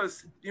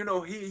 because, you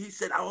know, he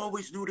said, I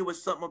always knew there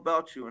was something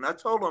about you. And I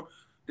told him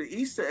the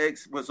Easter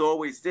eggs was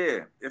always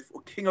there. If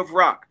King of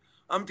Rock,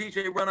 I'm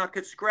DJ Run, I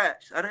could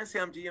scratch. I didn't say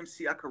I'm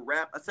DMC, I could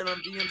rap. I said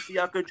I'm DMC,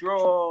 I could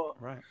draw.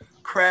 Right.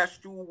 Crash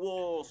through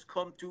walls,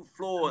 come through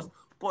floors.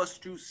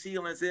 Bust through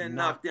ceilings and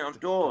knock down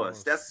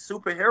doors. That's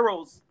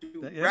superheroes.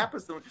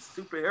 Rappers don't do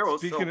superheroes.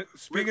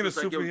 Speaking of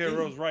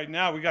superheroes, right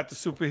now we got the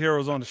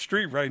superheroes on the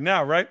street right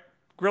now, right?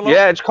 Grillo?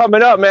 Yeah, it's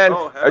coming up, man.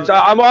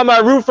 I'm on my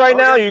roof right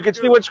now. You can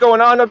see what's going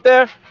on up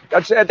there.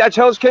 That's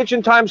Hell's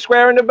Kitchen, Times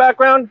Square in the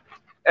background,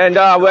 and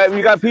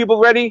we got people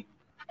ready,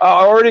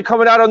 already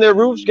coming out on their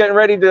roofs, getting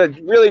ready to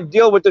really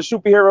deal with the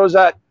superheroes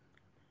that,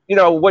 you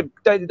know,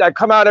 that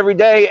come out every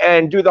day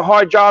and do the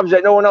hard jobs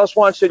that no one else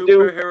wants to do.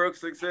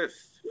 Superheroes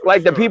exist.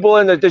 Like the people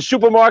in the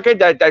supermarket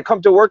that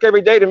come to work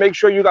every day to make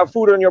sure you got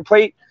food on your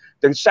plate,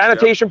 the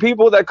sanitation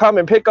people that come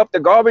and pick up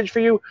the garbage for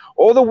you,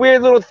 all the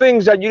weird little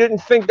things that you didn't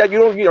think that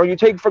you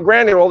take for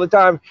granted all the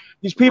time.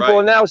 These people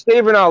are now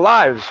saving our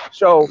lives.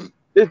 So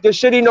the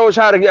city knows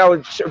how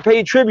to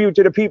pay tribute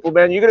to the people,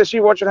 man. You're gonna see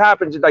what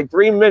happens in like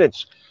 3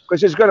 minutes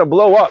because it's gonna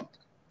blow up.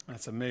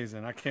 That's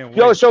amazing. I can't wait.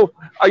 Yo, so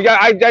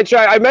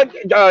I met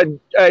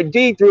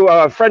D through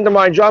a friend of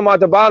mine, John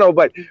Montalbano,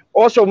 but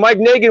also Mike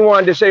Nagan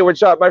wanted to say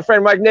what's up. My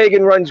friend Mike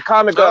Nagan runs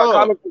comic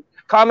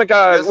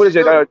what is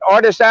it?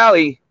 Artist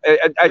Alley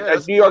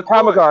at New York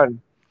Comic Con.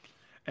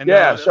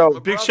 And so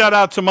big shout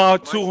out to my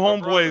two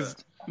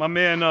homeboys, my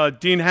man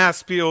Dean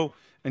Haspiel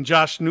and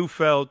Josh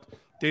Neufeld.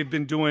 They've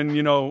been doing,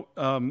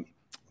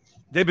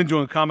 they've been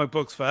doing comic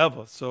books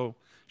forever. So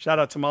shout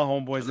out to my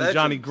homeboys and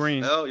Johnny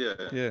Green. Hell yeah.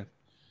 Yeah.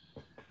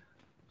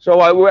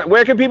 So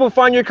where can people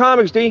find your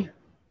comics, D?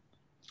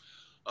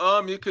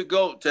 You could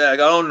go I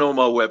don't know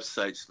my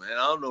websites, man.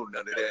 I don't know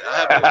none of that.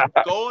 I have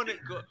to go on it.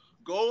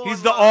 Go on.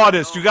 He's the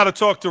artist. You got to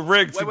talk to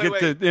Riggs to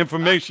get the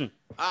information.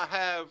 I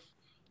have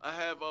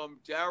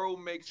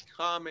Daryl Makes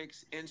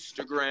Comics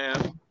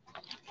Instagram,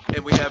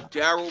 and we have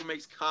Daryl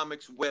Makes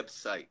Comics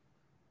website.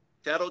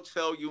 That'll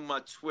tell you my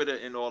Twitter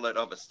and all that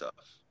other stuff.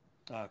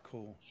 Ah,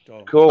 cool.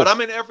 Dope. Cool. But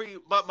I'm in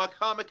my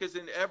comic is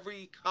in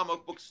every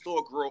comic book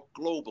store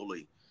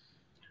globally,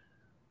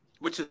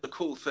 which is a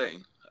cool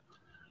thing.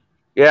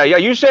 Yeah.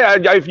 You say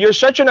you're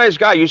such a nice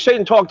guy. You sit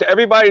and talk to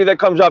everybody that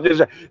comes up.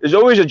 There's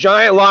always a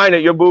giant line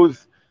at your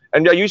booth,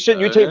 and you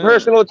take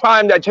personal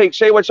time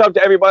say what's up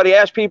to everybody,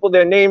 ask people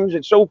their names.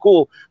 It's so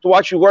cool to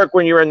watch you work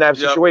when you're in that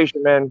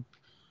situation, man.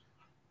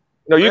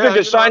 You can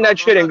just sign that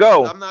shit and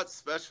go. I'm not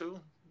special,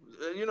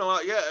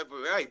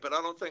 right? But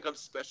I don't think I'm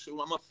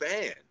special. I'm a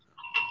fan.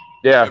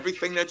 Yeah.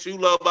 Everything that you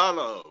love, I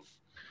love.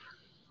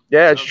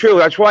 Yeah, it's true.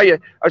 That's why you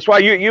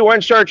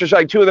and Serch is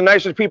like two of the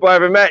nicest people I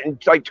ever met,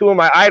 and like two of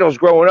my idols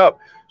growing up.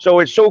 So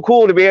it's so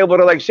cool to be able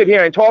to like sit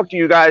here and talk to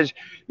you guys.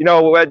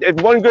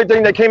 One good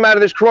thing that came out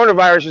of this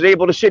coronavirus is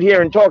able to sit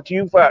here and talk to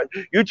you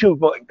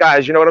YouTube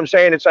guys. You know what I'm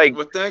saying? It's like,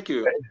 well, thank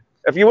you.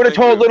 If you would have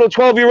told little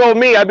 12-year-old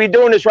me I'd be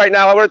doing this right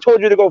now, I would have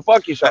told you to go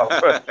fuck yourself.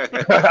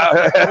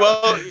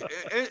 Well,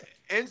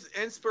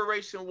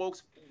 inspiration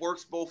works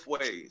both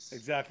ways.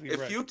 Exactly.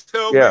 If you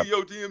tell me,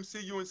 yo,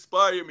 DMC, you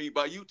inspire me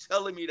by you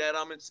telling me that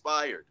I'm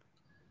inspired.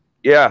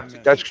 Yeah,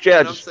 that's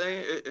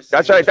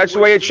right. That's the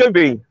way it should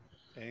be.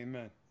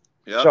 Amen.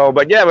 Yeah. So,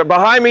 but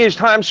behind me is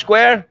Times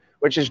Square,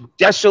 which is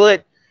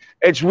desolate.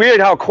 It's weird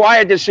how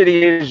quiet the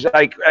city is.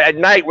 Like at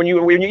night, when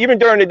you even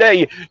during the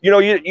day,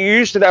 you're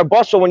used to that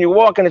bustle when you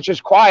walk, and it's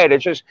just quiet.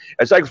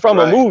 It's like from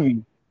a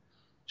movie.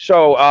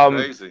 So,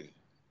 crazy.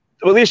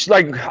 At least,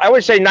 like, I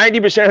would say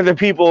 90% of the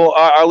people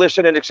are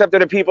listening, except for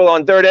the people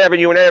on 3rd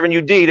Avenue and Avenue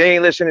D. They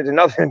ain't listening to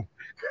nothing.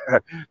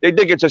 They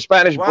think it's a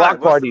Spanish block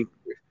party.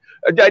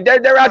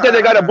 They're out there.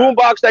 They got a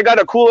boombox. They got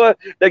a cooler.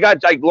 They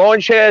got, like, lawn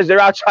chairs.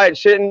 They're outside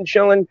sitting,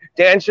 chilling,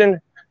 dancing.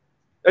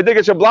 I think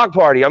it's a block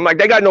party. I'm like,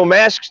 they got no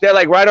masks. They're,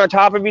 like, right on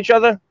top of each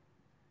other.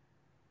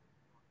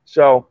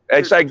 So,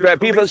 it's like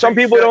some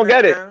people don't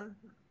get it.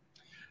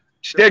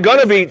 They're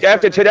going to be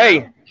after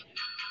today.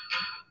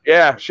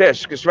 Yeah,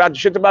 shit's about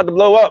to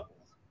blow up.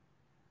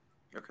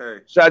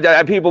 Okay. So I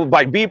have people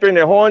like beeping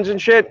their horns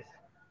and shit.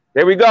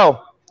 There we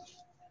go.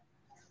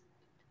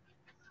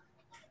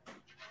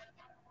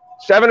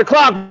 7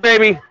 o'clock,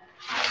 baby.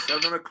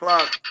 7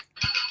 o'clock.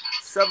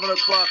 7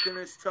 o'clock and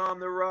it's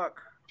time to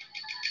rock.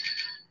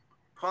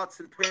 Pots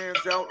and pans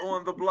out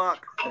on the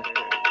block.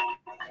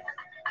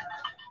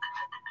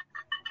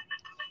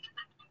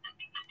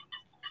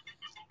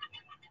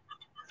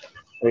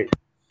 Wait.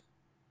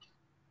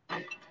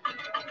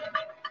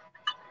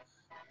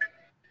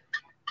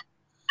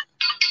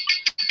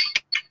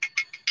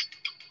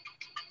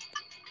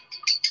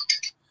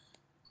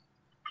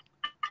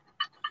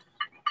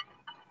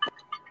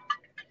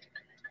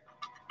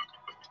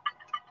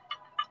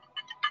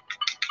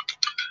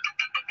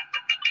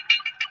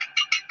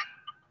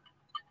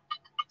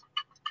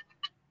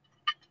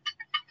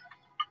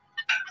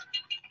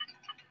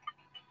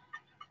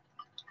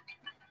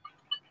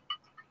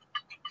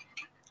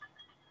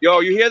 Yo,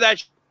 you hear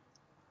that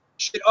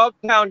shit?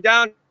 Uptown,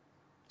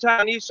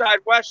 downtown, east side,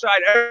 west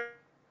side,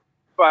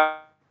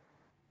 everybody.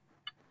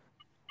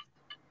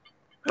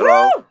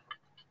 Hello?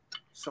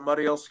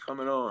 Somebody else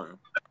coming on.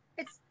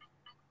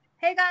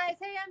 Hey guys,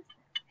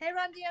 hey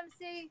Run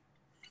DMC.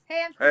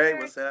 Hey, hey,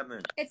 what's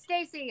happening? It's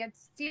Stacy.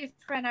 It's Steve's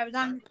friend. I was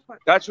on.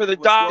 That's for the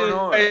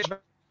doctors.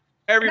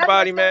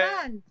 Everybody,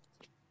 man.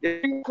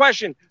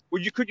 Question: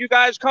 could you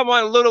guys come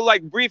on a little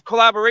like brief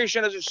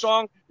collaboration as a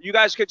song? You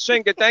guys could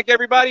sing to thank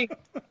everybody.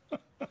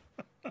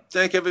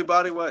 Thank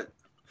everybody. What?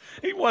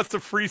 He wants to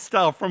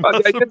freestyle from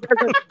us. He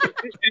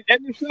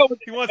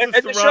wants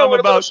us to rhyme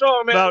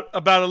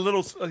about a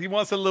little. He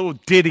wants a little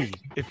ditty,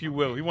 if you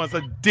will. He wants a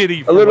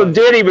ditty. A little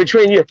ditty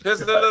between you.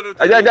 Just a little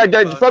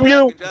ditty from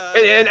you,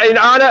 in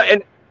honor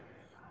and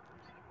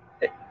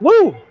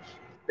woo,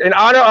 in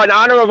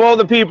honor of all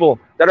the people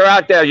that are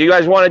out there. You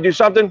guys want to do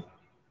something?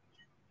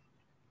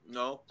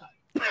 No.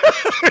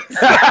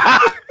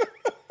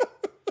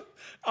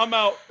 I'm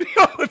out.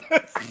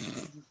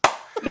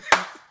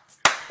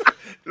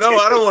 No,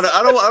 I don't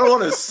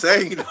want to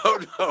say no.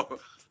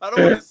 I don't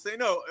want to say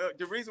no.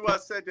 The reason why I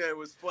said that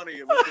was funny.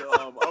 It was,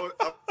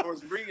 I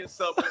was reading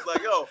something. It's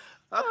like, yo,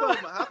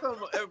 how come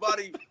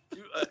everybody,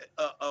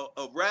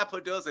 a rapper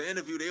does an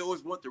interview, they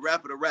always want the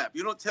rapper to rap.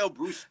 You don't tell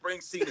Bruce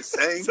Springsteen to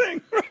sing.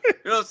 Right. You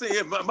know what I'm saying?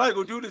 Yeah,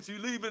 Michael, do this. You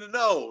leave it to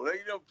know. You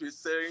know,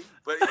 just saying.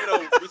 But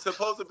we're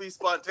supposed to be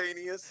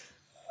spontaneous.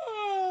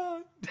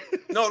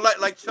 No,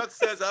 like Chuck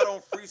says, I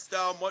don't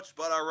freestyle much,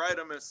 but I write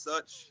them as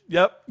such.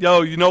 Yep.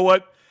 Yo, you know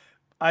what?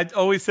 I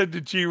always said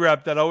to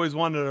G-Rap that I always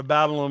wanted to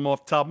battle him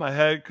off the top of my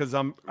head because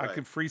I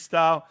could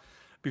freestyle,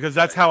 because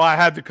that's how I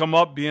had to come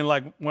up, being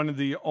like one of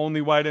the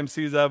only white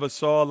MCs I ever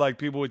saw. Like,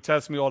 people would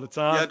test me all the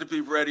time. You had to be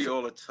ready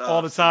all the time.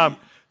 All the time.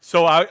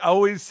 So I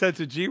always said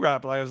to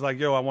G-Rap, I was like,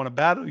 yo, I want to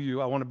battle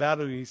you. I want to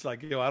battle you. He's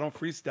like, yo, I don't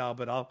freestyle,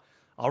 but I'll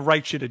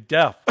write you to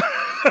death.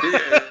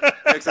 Yeah,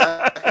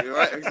 exactly.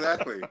 Right,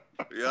 exactly.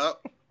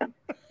 Yep.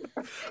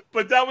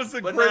 But that was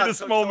the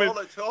greatest moment.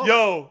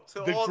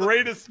 The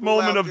greatest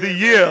moment of the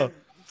year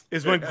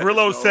is when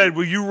Grillo said,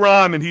 will you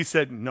rhyme? And he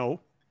said, no.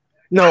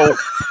 No.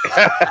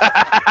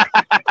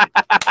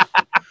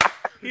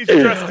 He's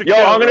dressed to Yo,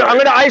 I'm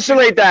gonna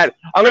isolate that.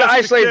 I'm gonna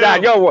isolate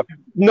that. Yo,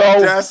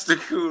 no. That's the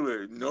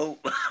cooler.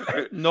 Nope.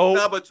 No.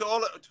 Nah, but to all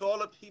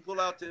the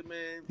people out there,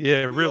 man.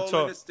 Yeah, real talk.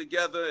 All in this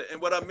together,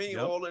 and what I mean,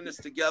 all in this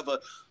together,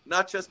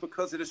 not just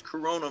because of this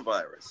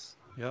coronavirus.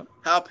 Yep.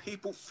 How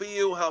people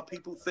feel, how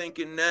people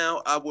thinking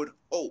now. I would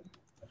hope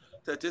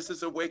that this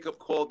is a wake-up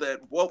call,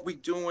 that what we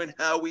doing,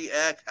 how we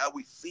act, how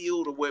we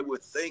feel, the way we're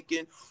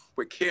thinking,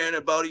 we're caring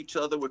about each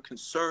other, we're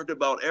concerned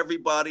about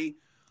everybody.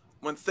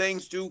 When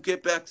things do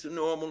get back to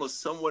normal or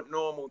somewhat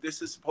normal,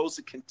 this is supposed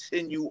to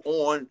continue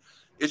on.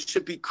 It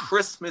should be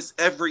Christmas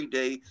every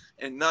day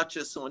and not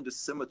just on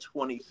December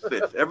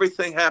 25th.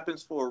 Everything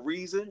happens for a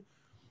reason.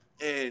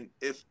 And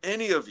if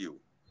any of you,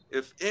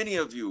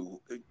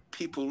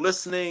 people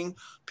listening,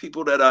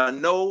 people that I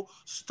know,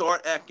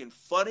 start acting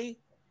funny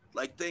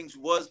like things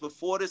was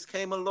before this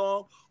came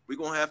along, we're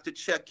going to have to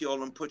check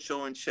y'all and put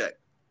y'all in check.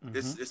 Mm-hmm.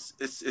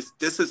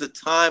 This is a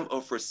time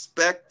of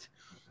respect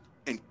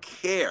and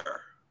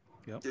care.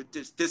 Yep.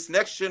 This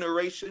next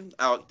generation,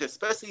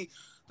 especially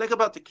think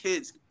about the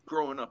kids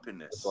growing up in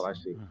this. That's what I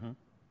see. Mm-hmm.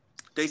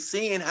 They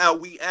seeing how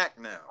we act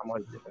now.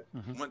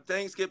 Mm-hmm. When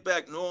things get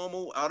back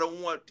normal, I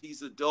don't want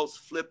these adults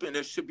flipping.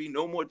 There should be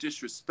no more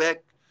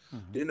disrespect.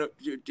 Mm-hmm.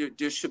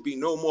 There should be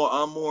no more,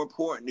 I'm more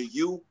important to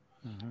you.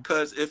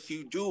 Because if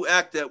you do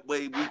act that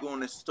way, we're going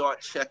to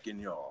start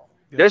checking y'all.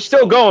 They're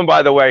still going,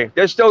 by the way.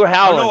 They're still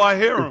howling. I know, I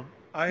hear them.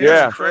 I hear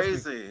them.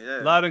 Crazy. Yeah.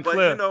 Loud and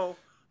clear. But,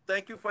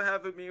 thank you for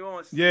having me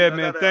on, Steve. Yeah,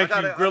 man. Thank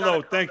you,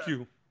 Grillo. Thank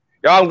you.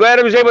 Yo, I'm glad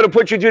I was able to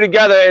put you two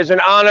together. It's an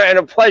honor and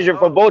a pleasure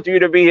for both of you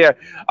to be here.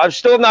 I'm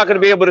still not going to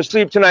be able to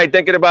sleep tonight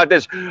thinking about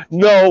this.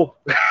 No.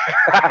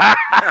 That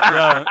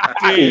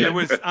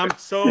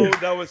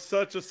was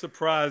such a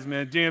surprise,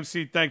 man.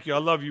 DMC, thank you. I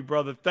love you,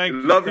 brother. Thank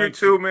you. Love you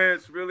too, man.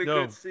 It's really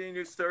good seeing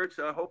you, Serch.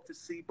 I hope to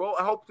see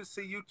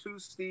you too,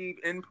 Steve,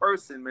 in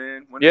person,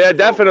 man. Yeah,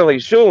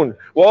 definitely. Soon.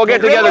 We'll all get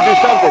together, do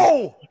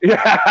something.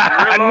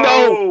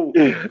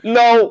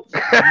 No.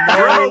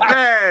 Girl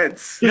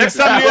dance. Next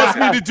time you ask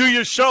me to do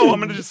your show,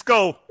 want me to just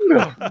go?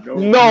 No.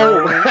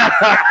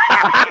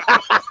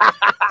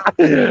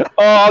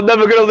 Oh, I'm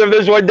never gonna live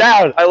this one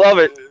down. I love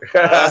it.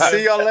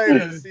 See y'all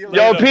later. See you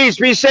later. Yo, peace.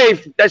 Be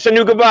safe. That's a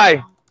new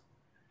goodbye.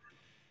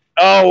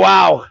 Oh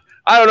wow.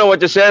 I don't know what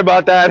to say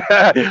about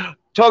that.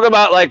 Talk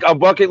about like a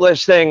bucket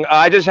list thing.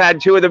 I just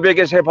had two of the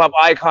biggest hip hop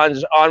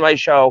icons on my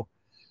show.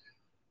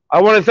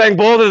 I want to thank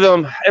both of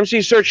them. MC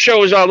Serch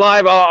show is on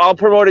live. I'll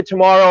promote it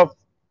tomorrow.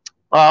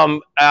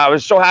 I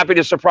was so happy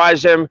to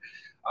surprise him.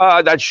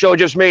 That show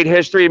just made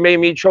history. It made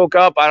me choke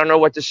up. I don't know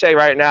what to say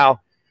right now.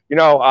 You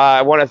know,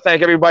 I want to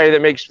thank everybody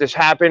that makes this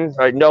happen.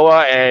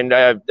 Noah and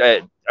I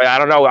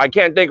don't know. I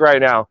can't think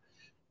right now.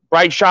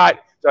 Bright Shot,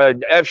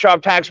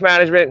 F-Shop Tax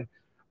Management,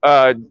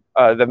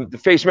 the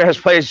Face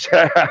Mask Place.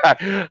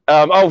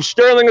 Oh,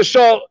 Sterling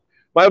Assault.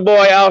 My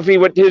boy Alfie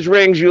with his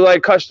rings. You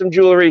like custom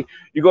jewelry,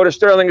 you go to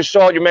Sterling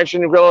Assault. You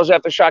mention Grillo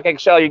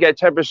AftershockXL. You get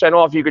 10%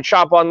 off. You could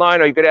shop online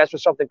or you could ask for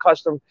something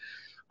custom.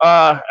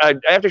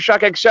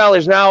 AftershockXL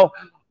is now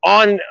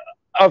on.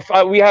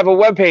 We have a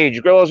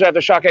webpage,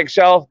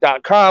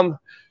 GrillosAftershockXL.com.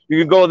 You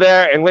can go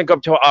there and link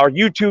up to our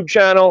YouTube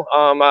channel.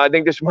 I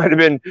think this might have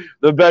been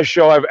the best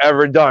show I've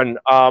ever done.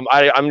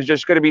 I'm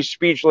just going to be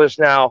speechless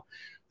now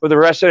for the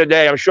rest of the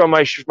day. I'm sure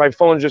my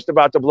phone's just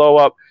about to blow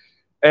up.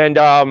 And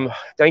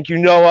thank you,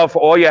 Noah, for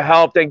all your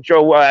help. Thank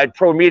Joe at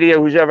Pro Media,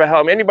 who's ever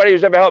helped me. Anybody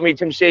who's ever helped me,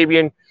 Tim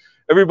Sabian,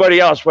 everybody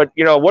else. But,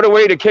 you know, what a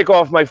way to kick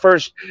off my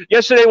first.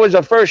 Yesterday was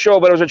the first show,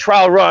 but it was a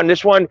trial run.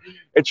 This one,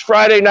 it's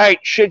Friday night.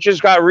 Shit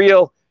just got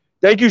real.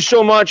 Thank you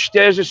so much.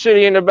 There's a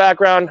city in the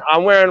background.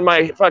 I'm wearing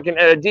my fucking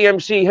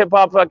DMC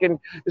hip-hop fucking.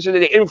 This is,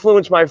 they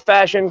influence my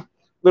fashion.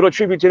 Little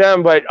tribute to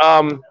them. But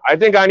I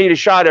think I need a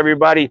shot,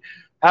 everybody.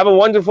 Have a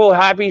wonderful,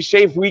 happy,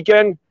 safe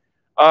weekend.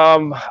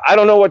 I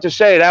don't know what to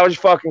say. That was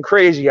fucking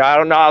crazy. I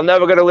don't know. I'm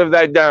never going to live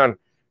that down.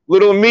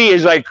 Little me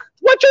is like,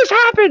 what just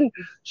happened?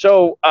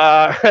 So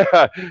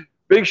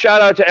big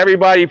shout out to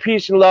everybody.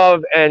 Peace and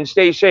love and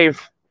stay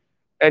safe.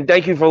 And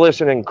thank you for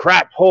listening.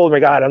 Crap. Oh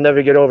my God. I'll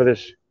never get over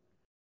this.